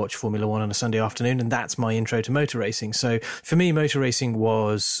parents did watch Formula One on a Sunday afternoon, and that's my intro to motor racing. So for me, motor racing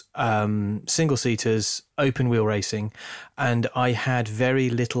was single-seaters, open-wheel racing, and I had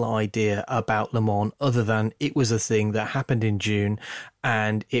very little idea about Le Mans other than it was a thing that happened in June,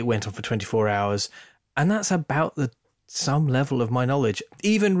 and it went on for 24 hours, and that's about some level of my knowledge.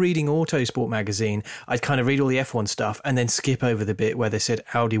 Even reading Autosport magazine, I'd kind of read all the F1 stuff and then skip over the bit where they said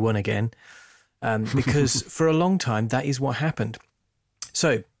Audi won again, because for a long time that is what happened.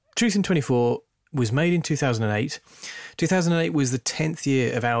 So Truth in 24 was made in 2008. 2008 was the 10th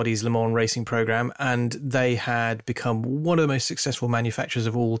year of Audi's Le Mans racing program, and they had become one of the most successful manufacturers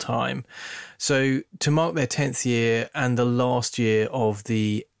of all time. So to mark their 10th year and the last year of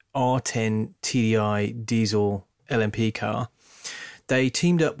the R10 TDI diesel LMP car, they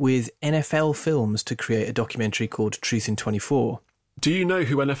teamed up with NFL Films to create a documentary called Truth in 24. Do you know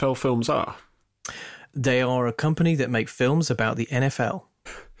who NFL Films are? They are a company that make films about the NFL.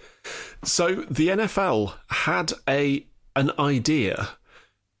 So the NFL had an idea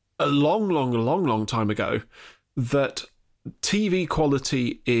a long time ago that TV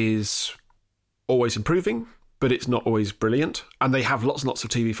quality is always improving, but it's not always brilliant, and they have lots and lots of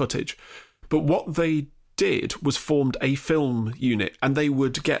TV footage. But what they did was formed a film unit, and they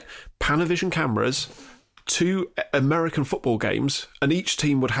would get Panavision cameras to American football games, and each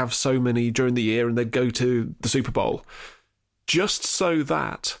team would have so many during the year, and they'd go to the Super Bowl, just so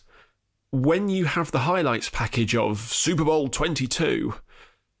that when you have the highlights package of Super Bowl 22,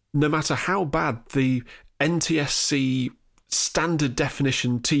 no matter how bad the NTSC standard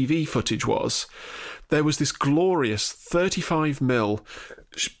definition TV footage was, there was this glorious 35mm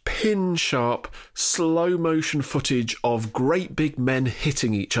pin sharp slow motion footage of great big men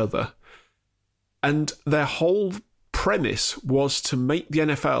hitting each other. And their whole premise was to make the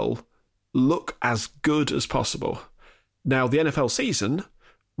NFL look as good as possible. Now, the NFL season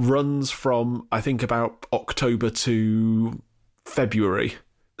runs from, I think, about October to February.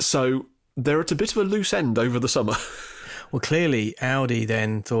 So they're at a bit of a loose end over the summer. Well, clearly Audi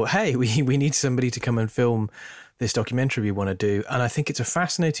then thought, hey, we need somebody to come and film this documentary we want to do. And I think it's a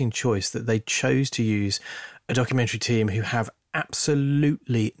fascinating choice that they chose to use a documentary team who have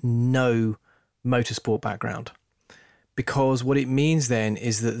absolutely no motorsport background. Because what it means then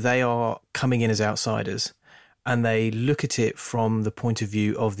is that they are coming in as outsiders, and they look at it from the point of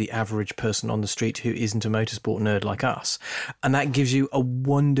view of the average person on the street who isn't a motorsport nerd like us. And that gives you a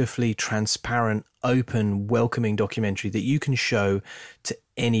wonderfully transparent, open, welcoming documentary that you can show to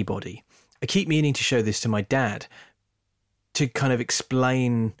anybody. I keep meaning to show this to my dad to kind of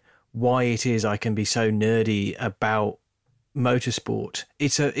explain why it is I can be so nerdy about motorsport.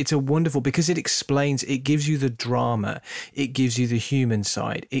 It's a wonderful, because it explains, it gives you the drama, it gives you the human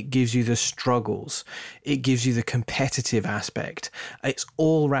side, it gives you the struggles, it gives you the competitive aspect. It's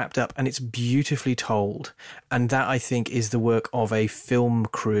all wrapped up and it's beautifully told. And that, I think, is the work of a film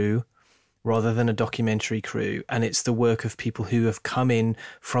crew rather than a documentary crew. And it's the work of people who have come in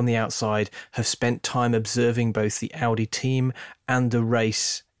from the outside, have spent time observing both the Audi team and the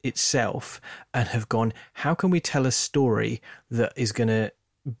race itself, and have gone, how can we tell a story that is going to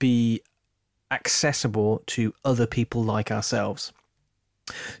be accessible to other people like ourselves?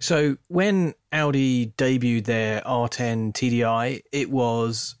 So when Audi debuted their R10 TDI, it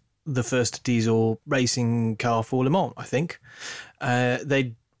was the first diesel racing car for Le Mans, I think.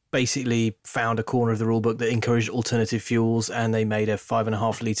 They basically found a corner of the rulebook that encouraged alternative fuels, and they made a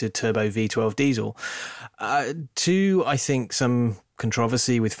 5.5 litre turbo V12 diesel. To, I think, some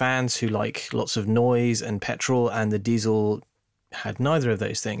controversy with fans who like lots of noise and petrol, and the diesel had neither of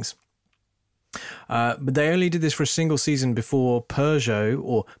those things. But they only did this for a single season before Peugeot,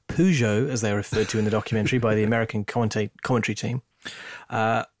 or Peugeot as they are referred to in the documentary by the American commentary team,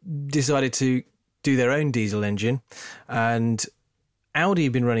 decided to do their own diesel engine. And Audi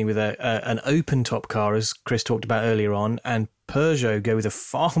have been running with an open top car, as Chris talked about earlier on, and Peugeot go with a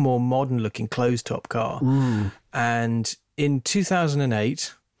far more modern looking closed top car. And in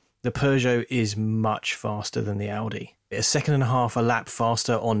 2008, the Peugeot is much faster than the Audi. A second and a half a lap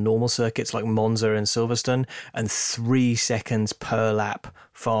faster on normal circuits like Monza and Silverstone, and 3 seconds per lap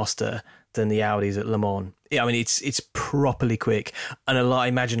faster than the Audis at Le Mans. I mean, it's properly quick. And I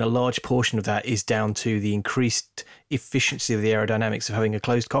imagine a large portion of that is down to the increased efficiency of the aerodynamics of having a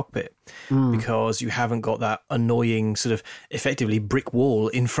closed cockpit, because you haven't got that annoying sort of effectively brick wall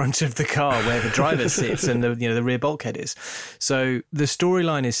in front of the car where the driver sits and the rear bulkhead is. So the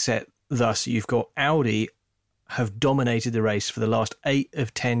storyline is set thus. You've got Audi have dominated the race for the last 8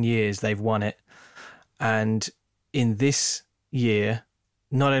 of 10 years. They've won it. And in this year,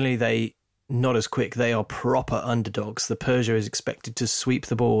 not only are they not as quick, they are proper underdogs. The Peugeot is expected to sweep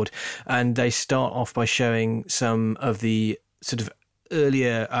the board, and they start off by showing some of the sort of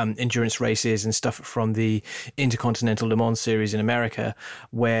earlier endurance races and stuff from the Intercontinental Le Mans series in America,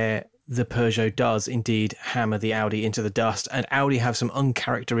 where the Peugeot does indeed hammer the Audi into the dust, and Audi have some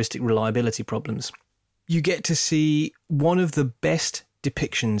uncharacteristic reliability problems. You get to see one of the best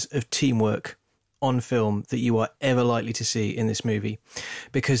depictions of teamwork on film that you are ever likely to see in this movie,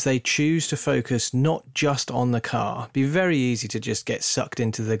 because they choose to focus not just on the car. It'd be very easy to just get sucked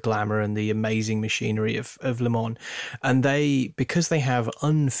into the glamour and the amazing machinery of Le Mans. And because they have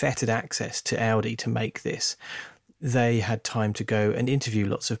unfettered access to Audi to make this, they had time to go and interview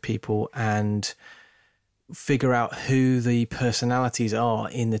lots of people and figure out who the personalities are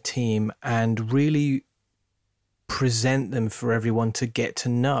in the team and really present them for everyone to get to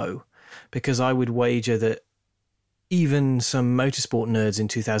know. Because I would wager that even some motorsport nerds in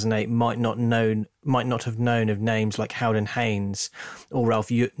 2008 might not have known of names like Howden Haynes or Ralf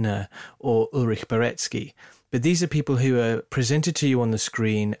Juttner or Ulrich Beretzky. But these are people who are presented to you on the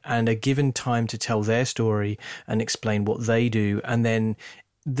screen and are given time to tell their story and explain what they do. And then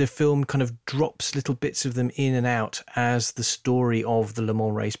the film kind of drops little bits of them in and out as the story of the Le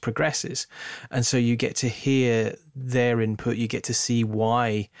Mans race progresses. And so you get to hear their input. You get to see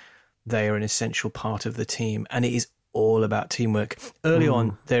why they are an essential part of the team, and it is all about teamwork. Early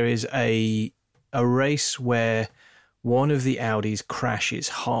on, there is a race where one of the Audis crashes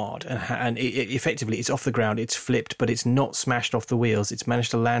hard, and it effectively it's off the ground, it's flipped, but it's not smashed off the wheels. It's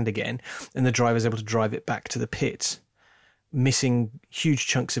managed to land again, and the driver's able to drive it back to the pits, missing huge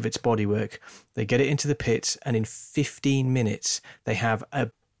chunks of its bodywork. They get it into the pits, and in 15 minutes, they have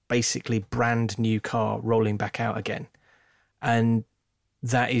a basically brand new car rolling back out again. And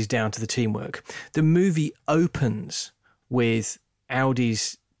that is down to the teamwork. The movie opens with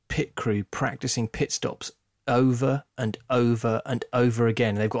Audi's pit crew practicing pit stops over and over and over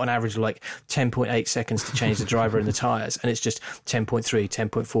again. They've got an average of like 10.8 seconds to change the driver and the tyres, and it's just 10.3, 10.4,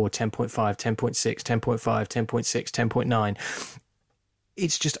 10.5, 10.6, 10.5, 10.6, 10.9.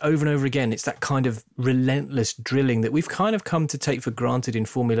 It's just over and over again. It's that kind of relentless drilling that we've kind of come to take for granted in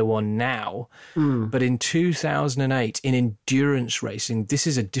Formula One now. But in 2008, in endurance racing, this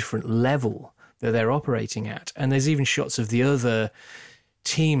is a different level that they're operating at. And there's even shots of the other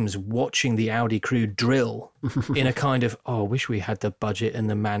teams watching the Audi crew drill in a kind of, I wish we had the budget and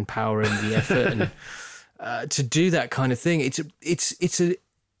the manpower and the effort and to do that kind of thing. It's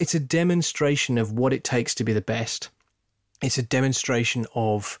a demonstration of what it takes to be the best. It's a demonstration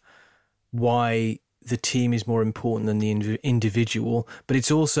of why the team is more important than the individual, but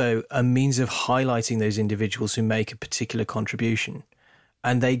it's also a means of highlighting those individuals who make a particular contribution.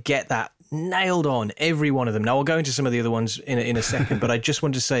 And they get that nailed on, every one of them. Now, I'll go into some of the other ones in a second, but I just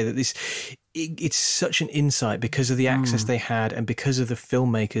want to say that it's such an insight because of the access they had and because of the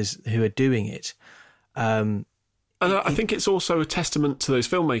filmmakers who are doing it. And I think it's also a testament to those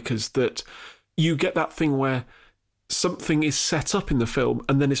filmmakers that you get that thing where something is set up in the film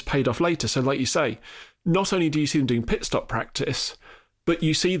and then it's paid off later. So like you say, not only do you see them doing pit stop practice, but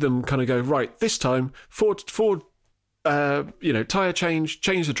you see them kind of go, right, this time, Ford tyre change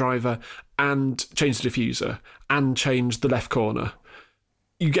the driver and change the diffuser and change the left corner.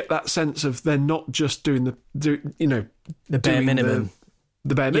 You get that sense of they're not just doing the bare minimum.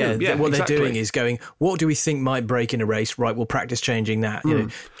 The bare minimum, yeah. What exactly. they're doing is going, what do we think might break in a race? Right, we'll practice changing that.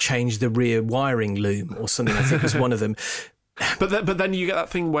 Change the rear wiring loom or something, I think was one of them. But then you get that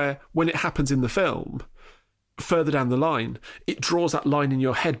thing where when it happens in the film, further down the line, it draws that line in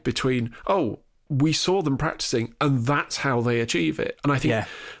your head between, we saw them practicing and that's how they achieve it. And I think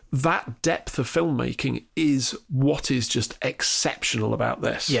that depth of filmmaking is what is just exceptional about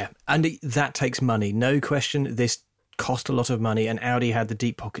this. Yeah, and that takes money. No question, this cost a lot of money and Audi had the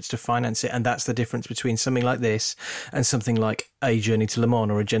deep pockets to finance it, and that's the difference between something like this and something like A Journey to Le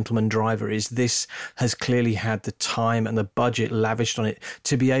Mans or A Gentleman Driver, is this has clearly had the time and the budget lavished on it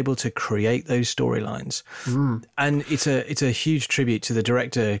to be able to create those storylines. And it's a huge tribute to the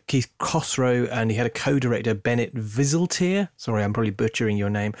director Keith Khosrow, and he had a co-director Bennett Vizeltier, sorry I'm probably butchering your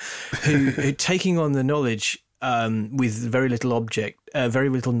name, who taking on the knowledge with very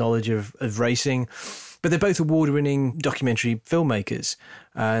little knowledge of racing. But they're both award-winning documentary filmmakers,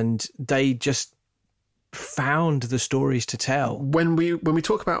 and they just found the stories to tell. When we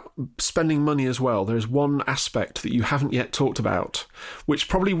talk about spending money as well, there's one aspect that you haven't yet talked about, which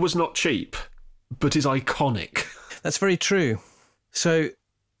probably was not cheap, but is iconic. That's very true. So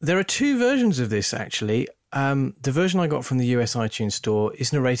there are two versions of this, actually. The version I got from the US iTunes store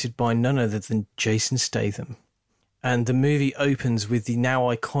is narrated by none other than Jason Statham. And the movie opens with the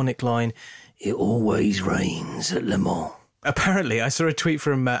now iconic line, "It always rains at Le Mans." Apparently, I saw a tweet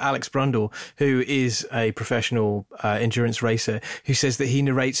from Alex Brundle, who is a professional endurance racer, who says that he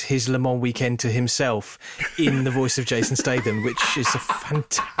narrates his Le Mans weekend to himself in the voice of Jason Statham, which is a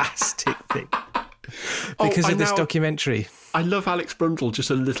fantastic thing because of this documentary. I love Alex Brundle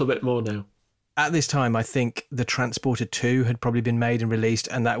just a little bit more now. At this time, I think The Transporter 2 had probably been made and released,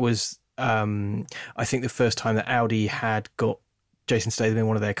 and that was, I think, the first time that Audi had got Jason Statham in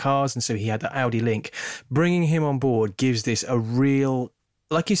one of their cars, and so he had the Audi link. Bringing him on board gives this a real,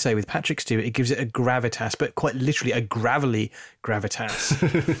 like you say with Patrick Stewart, it gives it a gravitas, but quite literally a gravelly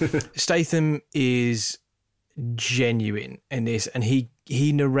gravitas. Statham is genuine in this, and he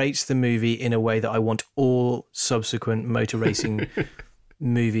narrates the movie in a way that I want all subsequent motor racing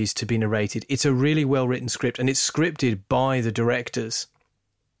movies to be narrated. It's a really well-written script, and it's scripted by the directors.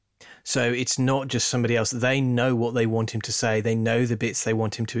 So it's not just somebody else. They know what they want him to say. They know the bits they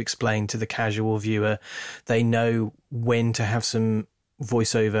want him to explain to the casual viewer. They know when to have some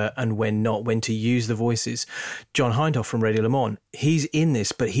voiceover and when not, when to use the voices. John Hindhaugh from Radio Le Mans, he's in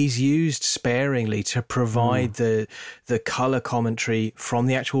this, but he's used sparingly to provide the colour commentary from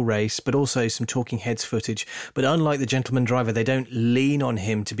the actual race, but also some talking heads footage. But unlike The Gentleman Driver, they don't lean on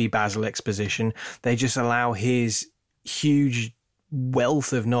him to be Basil exposition. They just allow his huge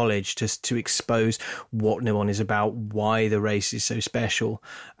wealth of knowledge to expose what Le Mans is about, why the race is so special,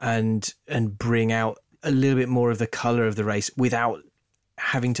 and bring out a little bit more of the colour of the race without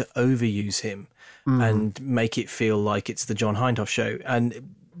having to overuse him and make it feel like it's the John Hindhaugh show.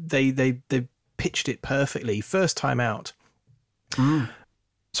 And they pitched it perfectly first time out.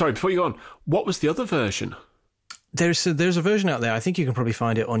 Sorry, before you go on, what was the other version? There's a version out there, I think you can probably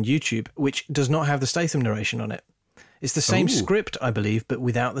find it on YouTube, which does not have the Statham narration on it. It's the same script, I believe, but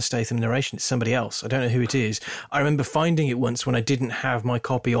without the Statham narration. It's somebody else. I don't know who it is. I remember finding it once when I didn't have my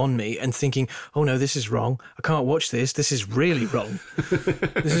copy on me and thinking, oh no, this is wrong. I can't watch this. This is really wrong.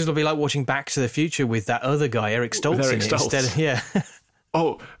 This is be like watching Back to the Future with that other guy, Eric Stoltz, in it instead of, yeah.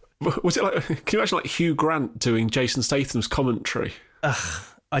 Oh, was it like, can you imagine like Hugh Grant doing Jason Statham's commentary?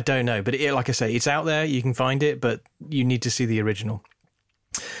 I don't know, but like I say, it's out there. You can find it, but you need to see the original.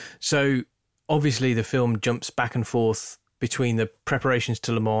 So obviously, the film jumps back and forth between the preparations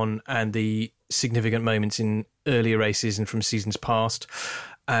to Le Mans and the significant moments in earlier races and from seasons past.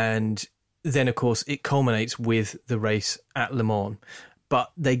 And then, of course, it culminates with the race at Le Mans.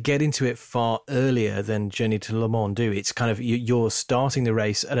 But they get into it far earlier than Journey to Le Mans do. It's kind of, you're starting the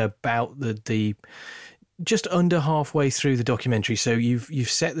race at about the just under halfway through the documentary. So you've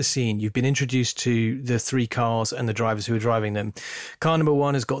set the scene. You've been introduced to the three cars and the drivers who are driving them. Car number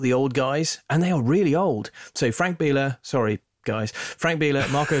one has got the old guys, and they are really old. So Frank Biela,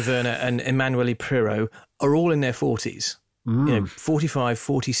 Marco Werner, and Emanuele Pirro are all in their 40s. 45,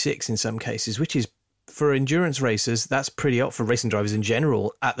 46 in some cases, which is, for endurance racers, that's pretty old. For racing drivers in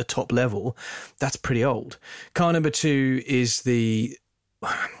general, at the top level, that's pretty old. Car number two is the,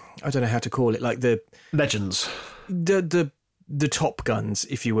 I don't know how to call it, like the legends, the top guns,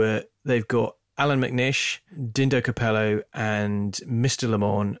 if you were. They've got Alan McNish, Dindo Capello, and Mr. Le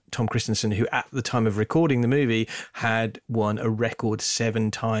Mans, Tom Christensen, who at the time of recording the movie had won a record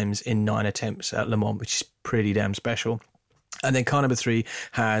 7 times in 9 attempts at Le Mans, which is pretty damn special. And then car number 3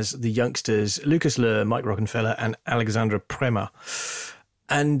 has the youngsters Lucas Luhr, Mike Rockenfeller, and Alexandre Premat.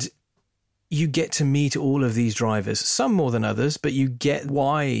 And you get to meet all of these drivers, some more than others, but you get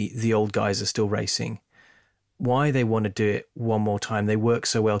why the old guys are still racing, why they want to do it one more time. They work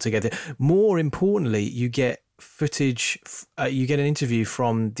so well together. More importantly, you get footage, you get an interview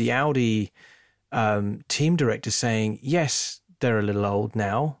from the Audi team director saying, yes, they're a little old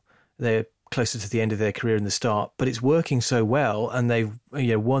now. They're closer to the end of their career in the start, but it's working so well, and they've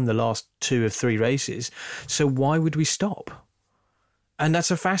won the last 2 of 3 races. So why would we stop? And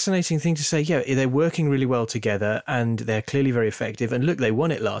that's a fascinating thing to say. Yeah, they're working really well together, and they're clearly very effective. And look, they won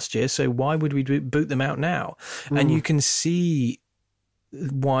it last year, so why would we boot them out now? And you can see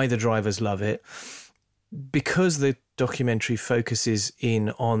why the drivers love it, because the documentary focuses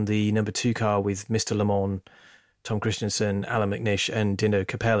in on the number 2 car with Mr. Le Mans, Tom Christensen, Alan McNish, and Dindo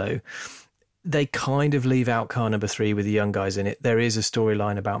Capello. They kind of leave out car number 3 with the young guys in it. There is a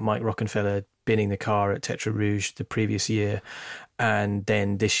storyline about Mike Rockenfeller binning the car at Tetra Rouge the previous year, and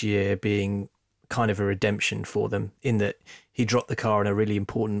then this year being kind of a redemption for them, in that he dropped the car in a really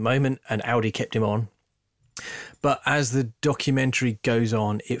important moment and Audi kept him on. But as the documentary goes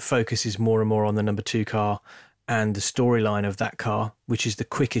on, it focuses more and more on the number 2 car and the storyline of that car, which is the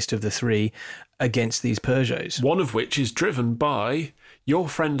quickest of the 3, against these Peugeots. One of which is driven by your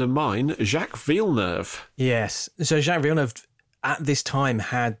friend and mine, Jacques Villeneuve. Yes. So Jacques Villeneuve at this time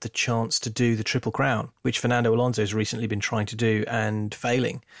had the chance to do the Triple Crown, which Fernando Alonso has recently been trying to do and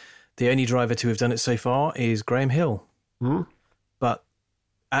failing. The only driver to have done it so far is Graham Hill. But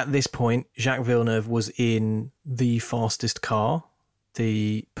at this point, Jacques Villeneuve was in the fastest car,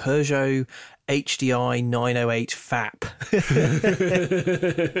 the Peugeot HDI 908 FAP,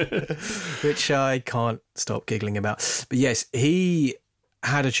 which I can't stop giggling about. But yes, he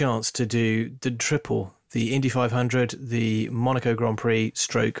had a chance to do the triple, the Indy 500, the Monaco Grand Prix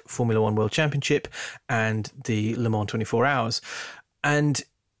 / Formula One World Championship, and the Le Mans 24 Hours. And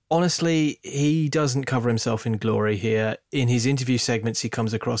honestly, he doesn't cover himself in glory here. In his interview segments, he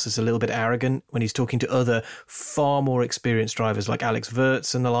comes across as a little bit arrogant when he's talking to other far more experienced drivers like Alex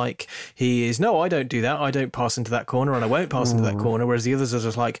Wurz and the like. He is, no, I don't do that. I don't pass into that corner, and I won't pass into that corner. Whereas the others are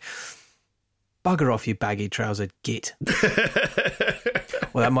just like, bugger off, you baggy trousered git.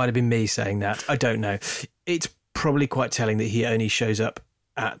 Well, that might have been me saying that. I don't know. It's probably quite telling that he only shows up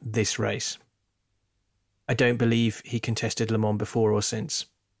at this race. I don't believe he contested Le Mans before or since.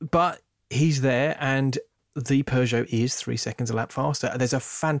 But he's there, and the Peugeot is 3 seconds a lap faster. There's a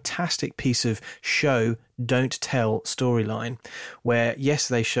fantastic piece of show, don't tell storyline, where, yes,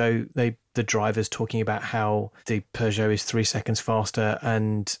 they show the drivers talking about how the Peugeot is 3 seconds faster,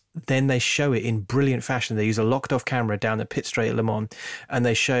 and then they show it in brilliant fashion. They use a locked-off camera down the pit straight at Le Mans, and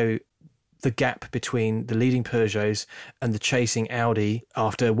they show the gap between the leading Peugeots and the chasing Audi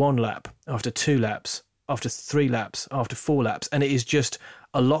after 1 lap, after 2 laps, after 3 laps, after 4 laps, and it is just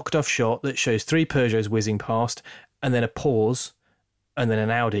a locked-off shot that shows 3 Peugeots whizzing past, and then a pause, and then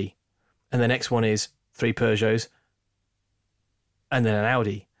an Audi. And the next one is 3 Peugeots, and then an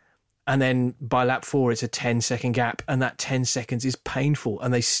Audi. And then by lap 4, it's a 10-second gap, and that 10 seconds is painful,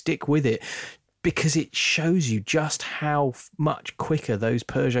 and they stick with it because it shows you just how much quicker those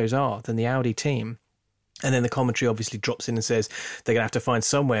Peugeots are than the Audi team. And then the commentary obviously drops in and says they're going to have to find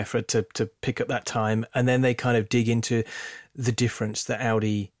somewhere for it to pick up that time. And then they kind of dig into the difference that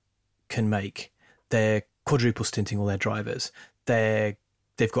Audi can make. They're quadruple stinting all their drivers. They've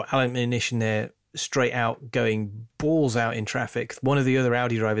got Alan McNish in there straight out going balls out in traffic. One of the other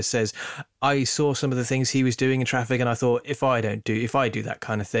Audi drivers says, I saw some of the things he was doing in traffic and I thought, if I do that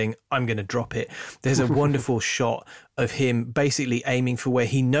kind of thing, I'm going to drop it. There's a wonderful shot of him basically aiming for where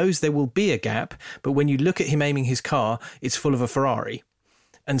he knows there will be a gap, but when you look at him aiming his car, it's full of a Ferrari.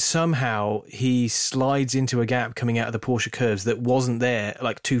 And somehow he slides into a gap coming out of the Porsche curves that wasn't there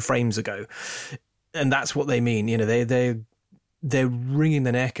like 2 frames ago. And that's what they mean. You know, they're wringing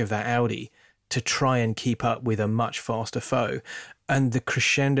the neck of that Audi to try and keep up with a much faster foe. And the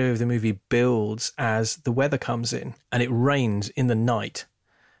crescendo of the movie builds as the weather comes in and it rains in the night.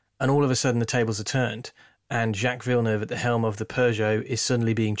 And all of a sudden the tables are turned. And Jacques Villeneuve at the helm of the Peugeot is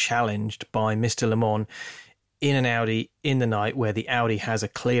suddenly being challenged by Mr. Le Mans in an Audi in the night, where the Audi has a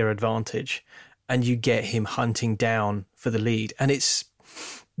clear advantage. And you get him hunting down for the lead. And it's,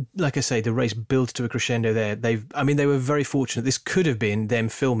 like I say, the race builds to a crescendo there. They were very fortunate. This could have been them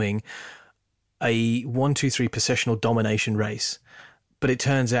filming a 1-2-3 processional domination race. But it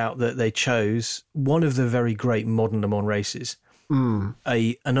turns out that they chose one of the very great modern Le Mans races. An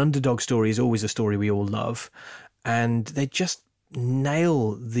underdog story is always a story we all love. And they just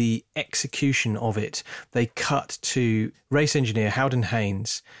nail the execution of it. They cut to race engineer Howden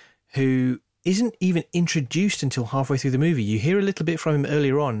Haynes, who isn't even introduced until halfway through the movie. You hear a little bit from him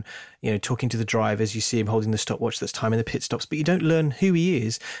earlier on, talking to the drivers. You see him holding the stopwatch that's timing the pit stops, but you don't learn who he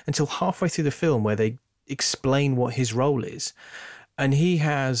is until halfway through the film, where they explain what his role is. And he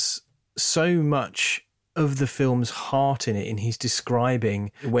has so much of the film's heart in it, and he's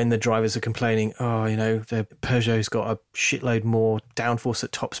describing when the drivers are complaining, the Peugeot's got a shitload more downforce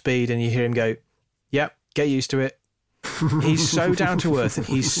at top speed, and you hear him go, yep, get used to it. He's so down to earth and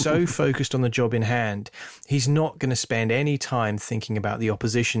he's so focused on the job in hand. He's not going to spend any time thinking about the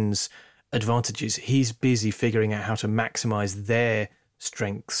opposition's advantages. He's busy figuring out how to maximize their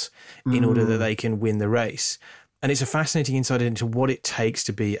strengths in order that they can win the race. And it's a fascinating insight into what it takes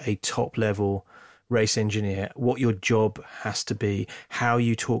to be a top level race engineer, what your job has to be, how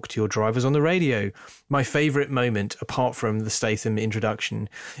you talk to your drivers on the radio. My favourite moment, apart from the Statham introduction,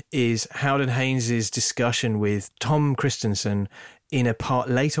 is Howden Haynes' discussion with Tom Christensen in a part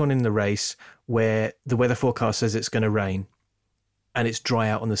late on in the race where the weather forecast says it's going to rain and it's dry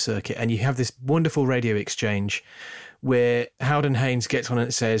out on the circuit. And you have this wonderful radio exchange where Howden Haynes gets on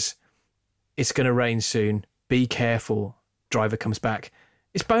and says, it's going to rain soon, be careful. Driver comes back,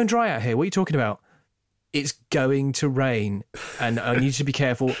 it's bone dry out here, what are you talking about? It's going to rain and I need you to be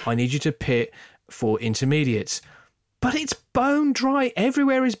careful. I need you to pit for intermediates. But it's bone dry.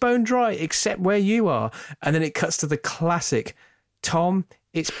 Everywhere is bone dry except where you are. And then it cuts to the classic, Tom,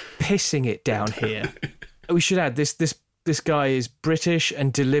 it's pissing it down here. We should add, this guy is British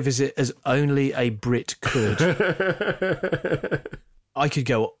and delivers it as only a Brit could. I could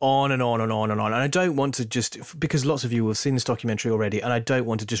go on and on and on and on. And I don't want to just, because lots of you will have seen this documentary already, and I don't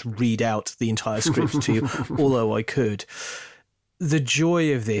want to just read out the entire script to you, although I could. The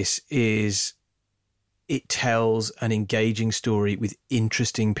joy of this is it tells an engaging story with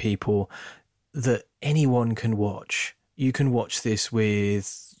interesting people that anyone can watch. You can watch this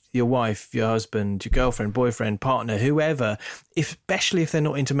with your wife, your husband, your girlfriend, boyfriend, partner, whoever, especially if they're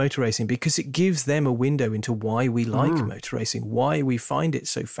not into motor racing, because it gives them a window into why we like motor racing, why we find it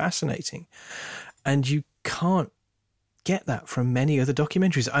so fascinating. And you can't get that from many other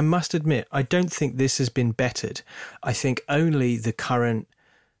documentaries. I must admit, I don't think this has been bettered. I think only the current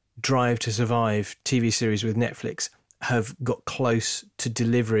Drive to Survive TV series with Netflix have got close to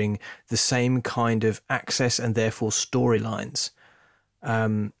delivering the same kind of access and therefore storylines.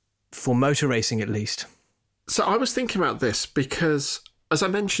 For motor racing, at least. So I was thinking about this because, as I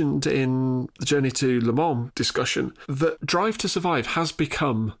mentioned in the Journey to Le Mans discussion, that Drive to Survive has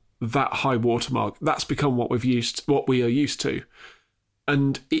become that high watermark. That's become what we are used to.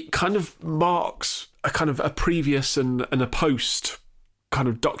 And it kind of marks a kind of a previous and a post kind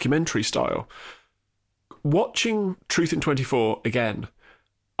of documentary style. Watching Truth in 24 again,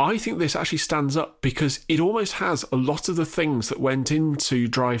 I think this actually stands up because it almost has a lot of the things that went into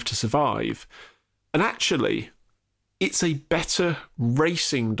Drive to Survive. And actually, it's a better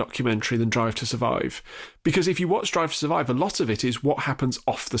racing documentary than Drive to Survive. Because if you watch Drive to Survive, a lot of it is what happens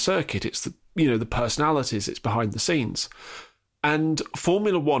off the circuit. It's the personalities, it's behind the scenes. And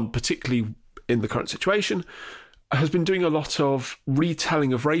Formula One, particularly in the current situation, has been doing a lot of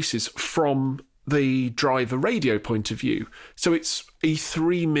retelling of races from the driver radio point of view. So it's a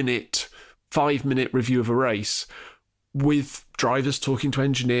 3-minute, 5-minute review of a race with drivers talking to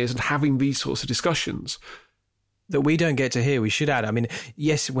engineers and having these sorts of discussions. That we don't get to hear, we should add. I mean,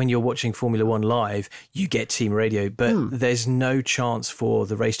 yes, when you're watching Formula One live, you get team radio, but there's no chance for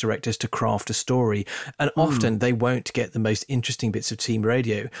the race directors to craft a story. And often they won't get the most interesting bits of team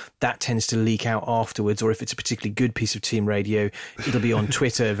radio. That tends to leak out afterwards, or if it's a particularly good piece of team radio, it'll be on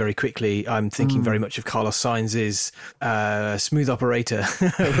Twitter very quickly. I'm thinking very much of Carlos Sainz's Smooth Operator,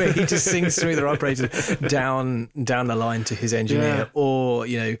 where he just sings Smooth Operator down the line to his engineer, or,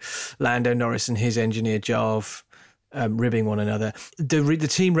 Lando Norris and his engineer Jarve, ribbing one another. The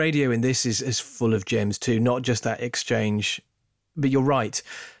team radio in this is full of gems too, not just that exchange. But you're right.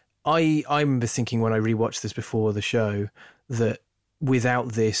 I remember thinking when I rewatched this before the show that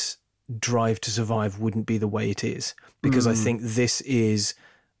without this, Drive to Survive wouldn't be the way it is, because I think this is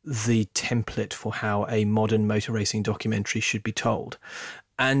the template for how a modern motor racing documentary should be told.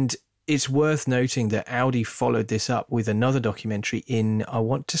 And it's worth noting that Audi followed this up with another documentary in, I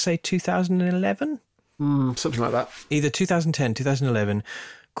want to say 2011? Something like that. Either 2010, 2011,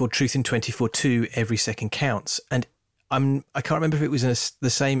 called Truth in 24-2, Every Second Counts. And I can't remember if it was the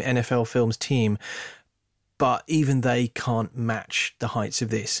same NFL Films team, but even they can't match the heights of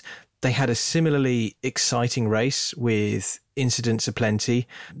this. They had a similarly exciting race with incidents aplenty.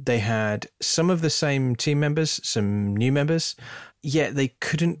 They had some of the same team members, some new members, yet they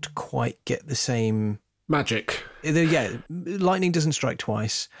couldn't quite get the same magic. Yeah, lightning doesn't strike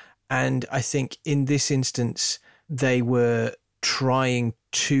twice. And I think in this instance, they were trying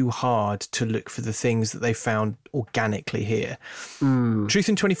too hard to look for the things that they found organically here. Truth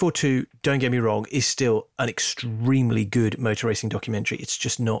in 24-2, don't get me wrong, is still an extremely good motor racing documentary. It's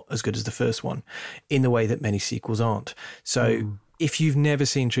just not as good as the first one in the way that many sequels aren't. So if you've never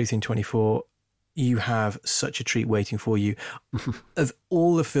seen Truth in 24, you have such a treat waiting for you. Of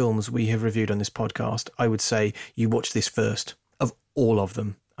all the films we have reviewed on this podcast, I would say you watch this first of all of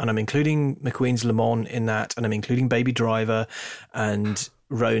them. And I'm including McQueen's Le Mans in that, and I'm including Baby Driver and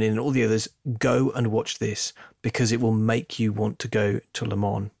Ronin and all the others. Go and watch this, because it will make you want to go to Le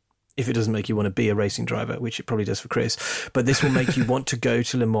Mans. If it doesn't make you want to be a racing driver, which it probably does for Chris, but this will make you want to go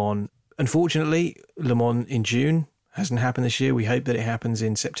to Le Mans. Unfortunately, Le Mans in June hasn't happened this year. We hope that it happens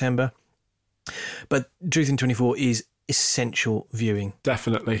in September. But Truth in 24 is essential viewing.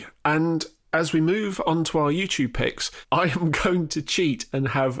 Definitely. And as we move on to our YouTube picks, I am going to cheat and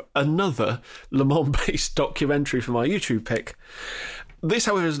have another Le Mans-based documentary for my YouTube pick. This,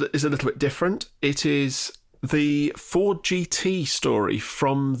 however, is a little bit different. It is the Ford GT story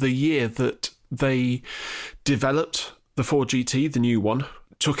from the year that they developed the Ford GT, the new one,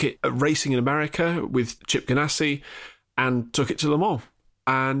 took it racing in America with Chip Ganassi, and took it to Le Mans.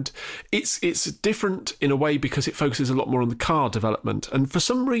 And it's different in a way because it focuses a lot more on the car development. And for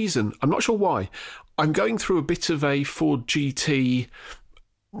some reason, I'm not sure why, I'm going through a bit of a Ford GT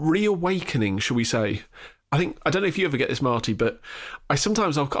reawakening, shall we say. I don't know if you ever get this, Marty, but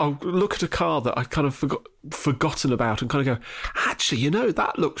I'll look at a car that I've kind of forgotten about and kind of go, actually,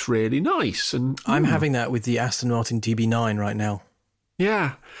 that looks really nice. And I'm having that with the Aston Martin DB9 right now.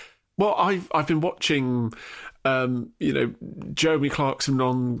 Yeah. Well, I've been watching Jeremy Clarkson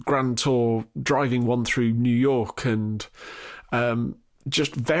on Grand Tour driving one through New York, and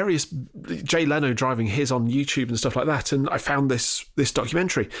just various Jay Leno driving his on YouTube and stuff like that. And I found this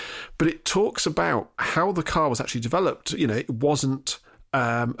documentary, but it talks about how the car was actually developed. It wasn't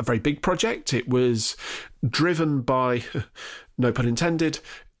a very big project. It was driven by, no pun intended,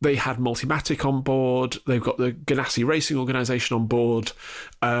 they had Multimatic on board. They've got the Ganassi Racing Organisation on board.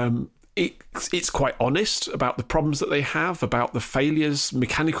 It's quite honest about the problems that they have, about the failures,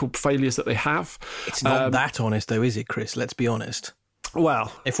 mechanical failures that they have. It's not that honest, though, is it, Chris? Let's be honest.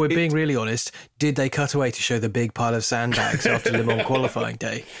 Well, if we're being really honest, did they cut away to show the big pile of sandbags after Le Mans qualifying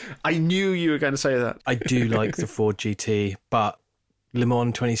day? I knew you were going to say that. I do like the Ford GT, but Le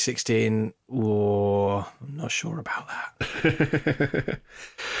Mans 2016, I'm not sure about that.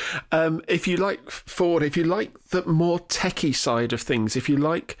 If you like Ford, if you like the more techie side of things, if you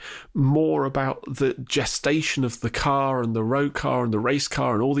like more about the gestation of the car and the road car and the race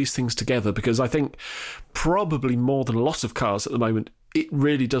car and all these things together, because I think probably more than a lot of cars at the moment, it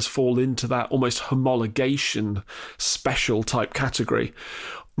really does fall into that almost homologation special type category.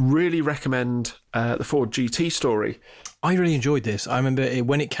 Really recommend the Ford GT story. I really enjoyed this. I remember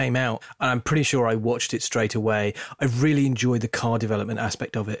when it came out, and I'm pretty sure I watched it straight away. I really enjoyed the car development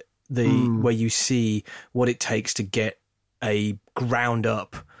aspect of it, where you see what it takes to get a ground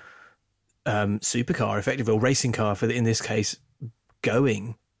up supercar, effectively, or racing car, in this case,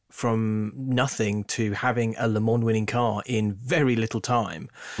 going from nothing to having a Le Mans winning car in very little time.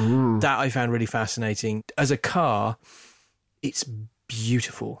 That I found really fascinating. As a car, it's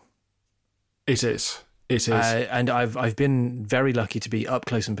beautiful. It is. It is. And I've been very lucky to be up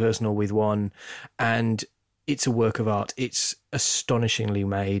close and personal with one, and it's a work of art. It's astonishingly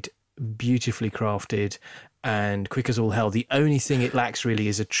made, beautifully crafted, and quick as all hell. The only thing it lacks really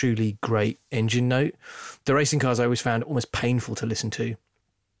is a truly great engine note. The racing cars I always found almost painful to listen to.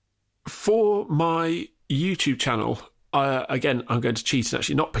 For my YouTube channel, again, I'm going to cheat and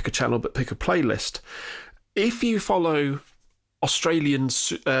actually not pick a channel, but pick a playlist. If you follow Australian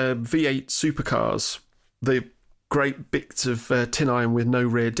V8 supercars, the great bits of tin iron with no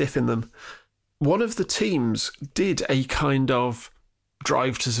rear diff in them, one of the teams did a kind of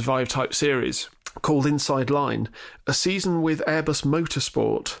Drive to Survive type series called Inside Line, a season with Airbus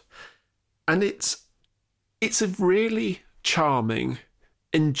Motorsport. And it's a really charming,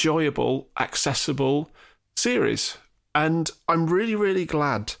 enjoyable, accessible series. And I'm really, really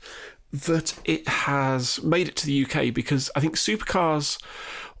glad that it has made it to the UK, because I think Supercars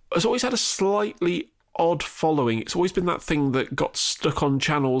has always had a slightly odd following. It's always been that thing that got stuck on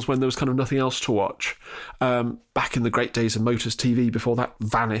channels when there was kind of nothing else to watch, back in the great days of Motors TV before that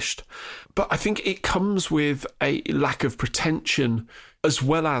vanished. But I think it comes with a lack of pretension, as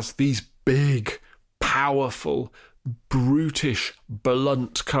well as these big, powerful, brutish,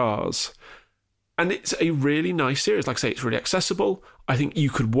 blunt cars. And it's a really nice series. Like I say, it's really accessible. I think you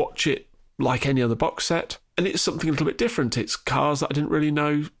could watch it like any other box set. And it's something a little bit different. It's cars that I didn't really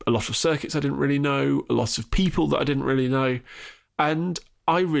know, a lot of circuits I didn't really know, a lot of people that I didn't really know. And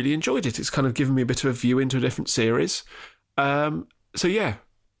I really enjoyed it. It's kind of given me a bit of a view into a different series. So yeah,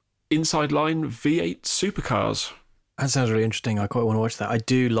 Inside Line V8 Supercars. That sounds really interesting. I quite want to watch that. I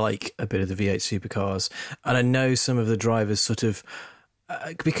do like a bit of the V8 Supercars. And I know some of the drivers sort of...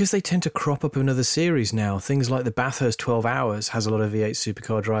 because they tend to crop up in other series now. Things like the Bathurst 12 Hours has a lot of V8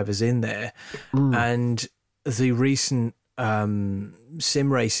 supercar drivers in there. And the recent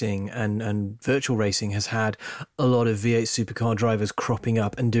sim racing and virtual racing has had a lot of V8 supercar drivers cropping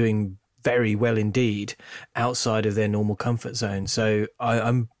up and doing very well indeed outside of their normal comfort zone. So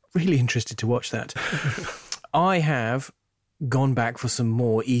I'm really interested to watch that. I have gone back for some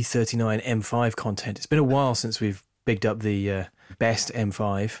more E39 M5 content. It's been a while since we've bigged up the best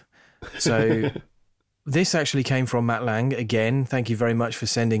M5. So this actually came from Matt Lang. Again, thank you very much for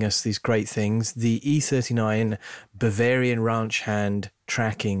sending us these great things. The E39 Bavarian Ranch Hand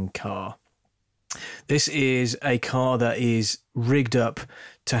tracking car. This is a car that is rigged up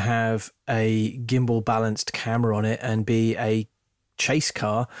to have a gimbal balanced camera on it and be a chase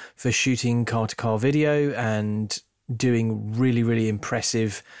car for shooting car-to-car video and doing really, really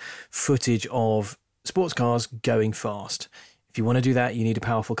impressive footage of sports cars going fast. If you want to do that, you need a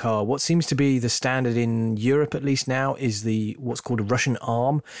powerful car. What seems to be the standard in Europe, at least now, is what's called a Russian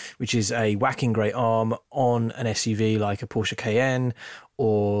arm, which is a whacking grey arm on an SUV like a Porsche Cayenne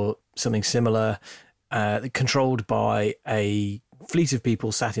or something similar, controlled by a fleet of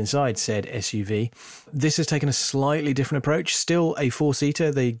people sat inside said SUV. This has taken a slightly different approach, still a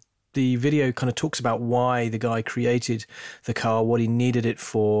four-seater. The video kind of talks about why the guy created the car, what he needed it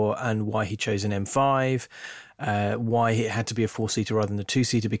for, and why he chose an M5, why it had to be a four-seater rather than a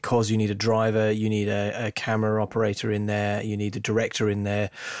two-seater, because you need a driver, you need a camera operator in there, you need a director in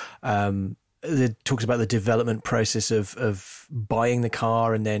there. It talks about the development process of buying the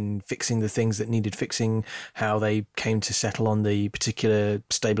car and then fixing the things that needed fixing, how they came to settle on the particular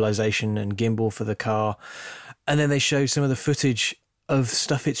stabilization and gimbal for the car. And then they show some of the footage of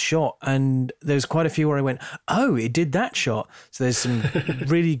stuff it's shot, and there's quite a few where I went, oh, it did that shot. So there's some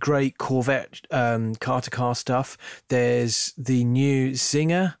really great Corvette car-to-car stuff. There's the new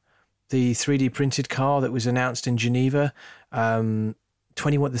Zinger, the 3D printed car that was announced in Geneva, the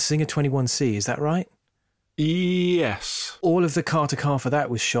Zinger 21C, is that right? Yes. All of the car-to-car for that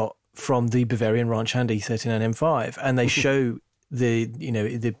was shot from the Bavarian Ranch Hand E39 M5, and they show the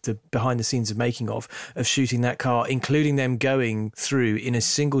behind the scenes of making of shooting that car, including them going through in a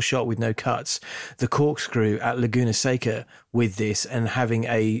single shot with no cuts the corkscrew at Laguna Seca with this and having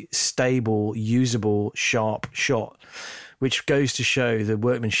a stable, usable, sharp shot, which goes to show the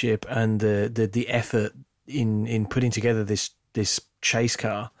workmanship and the effort in putting together this chase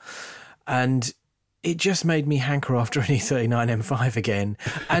car. And it just made me hanker after an E39 M5 again.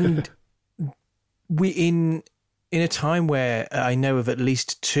 And in a time where I know of at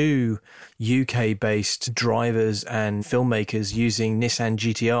least two UK-based drivers and filmmakers using Nissan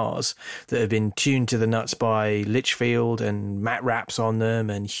GTRs that have been tuned to the nuts by Litchfield and matte wraps on them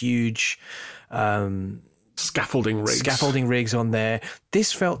and huge scaffolding rigs on there.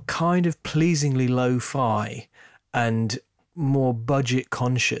 This felt kind of pleasingly lo-fi and more budget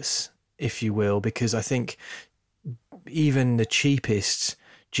conscious, if you will, because I think even the cheapest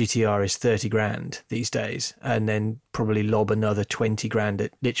GTR is 30 grand these days, and then probably lob another 20 grand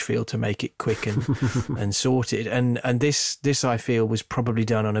at Litchfield to make it quick and sorted. And this I feel was probably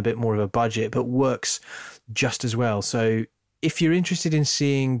done on a bit more of a budget, but works just as well. So if you're interested in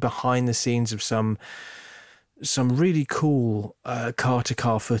seeing behind the scenes of some really cool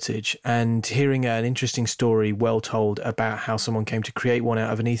car-to-car footage and hearing an interesting story well told about how someone came to create one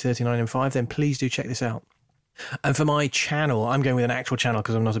out of an E39 M5, then please do check this out. And for my channel, I'm going with an actual channel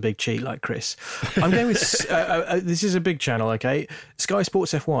because I'm not a big cheat like Chris. I'm going with, this is a big channel, okay? Sky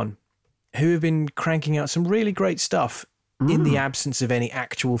Sports F1, who have been cranking out some really great stuff in the absence of any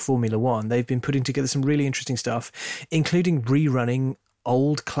actual Formula One. They've been putting together some really interesting stuff, including rerunning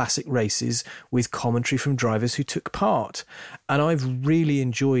old classic races with commentary from drivers who took part. And I've really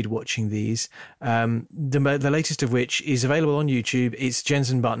enjoyed watching these. The latest of which is available on YouTube. It's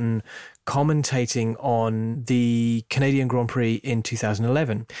Jenson Button commentating on the Canadian Grand Prix in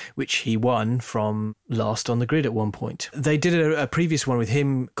 2011, which he won from last on the grid at one point. They did a previous one with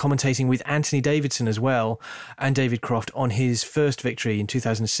him commentating with Anthony Davidson as well, and David Croft on his first victory in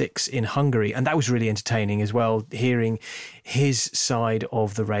 2006 in Hungary. And that was really entertaining as well, hearing his side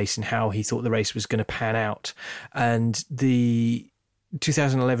of the race and how he thought the race was going to pan out. And the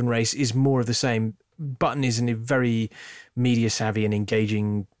 2011 race is more of the same. Button is a very media savvy and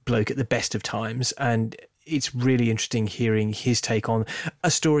engaging bloke at the best of times, and it's really interesting hearing his take on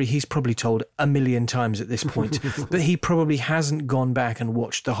a story he's probably told a million times at this point, but he probably hasn't gone back and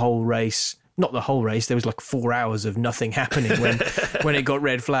watched the whole race. Not the whole race. There was like 4 hours of nothing happening when it got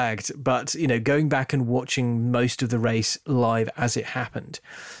red flagged. But, going back and watching most of the race live as it happened,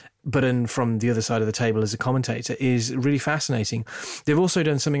 but from the other side of the table as a commentator, is really fascinating. They've also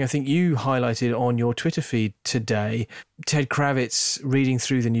done something I think you highlighted on your Twitter feed today, Ted Kravitz reading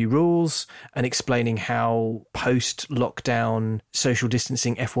through the new rules and explaining how post-lockdown social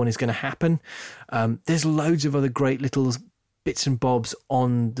distancing F1 is going to happen. There's loads of other great little bits and bobs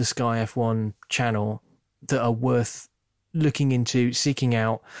on the Sky F1 channel that are worth looking into, seeking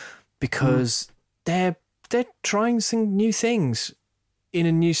out, because they're trying some new things in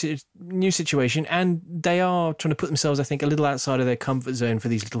a new situation, and they are trying to put themselves, I think, a little outside of their comfort zone for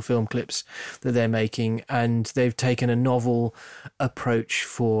these little film clips that they're making, and they've taken a novel approach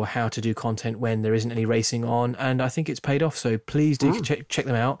for how to do content when there isn't any racing on, and I think it's paid off. So please do check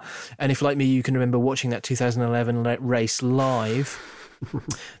them out. And if, like me, you can remember watching that 2011 race live,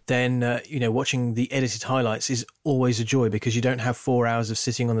 then watching the edited highlights is always a joy, because you don't have 4 hours of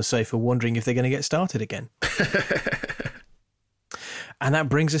sitting on the sofa wondering if they're going to get started again. And that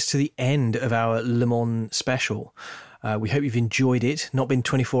brings us to the end of our Le Mans special. We hope you've enjoyed it. Not been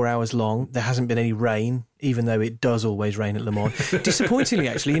 24 hours long. There hasn't been any rain, even though it does always rain at Le Mans. Disappointingly,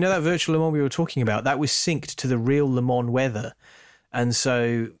 actually, that virtual Le Mans we were talking about, that was synced to the real Le Mans weather. And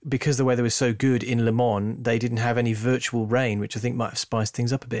so, because the weather was so good in Le Mans, they didn't have any virtual rain, which I think might have spiced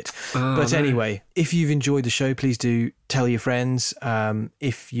things up a bit. Anyway, if you've enjoyed the show, please do tell your friends.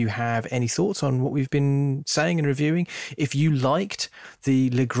 If you have any thoughts on what we've been saying and reviewing, if you liked the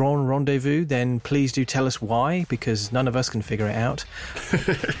Le Grand Rendezvous, then please do tell us why, because none of us can figure it out.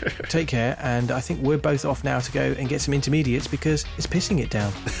 Take care, and I think we're both off now to go and get some intermediates because it's pissing it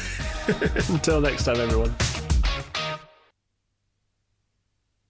down. Until next time, everyone.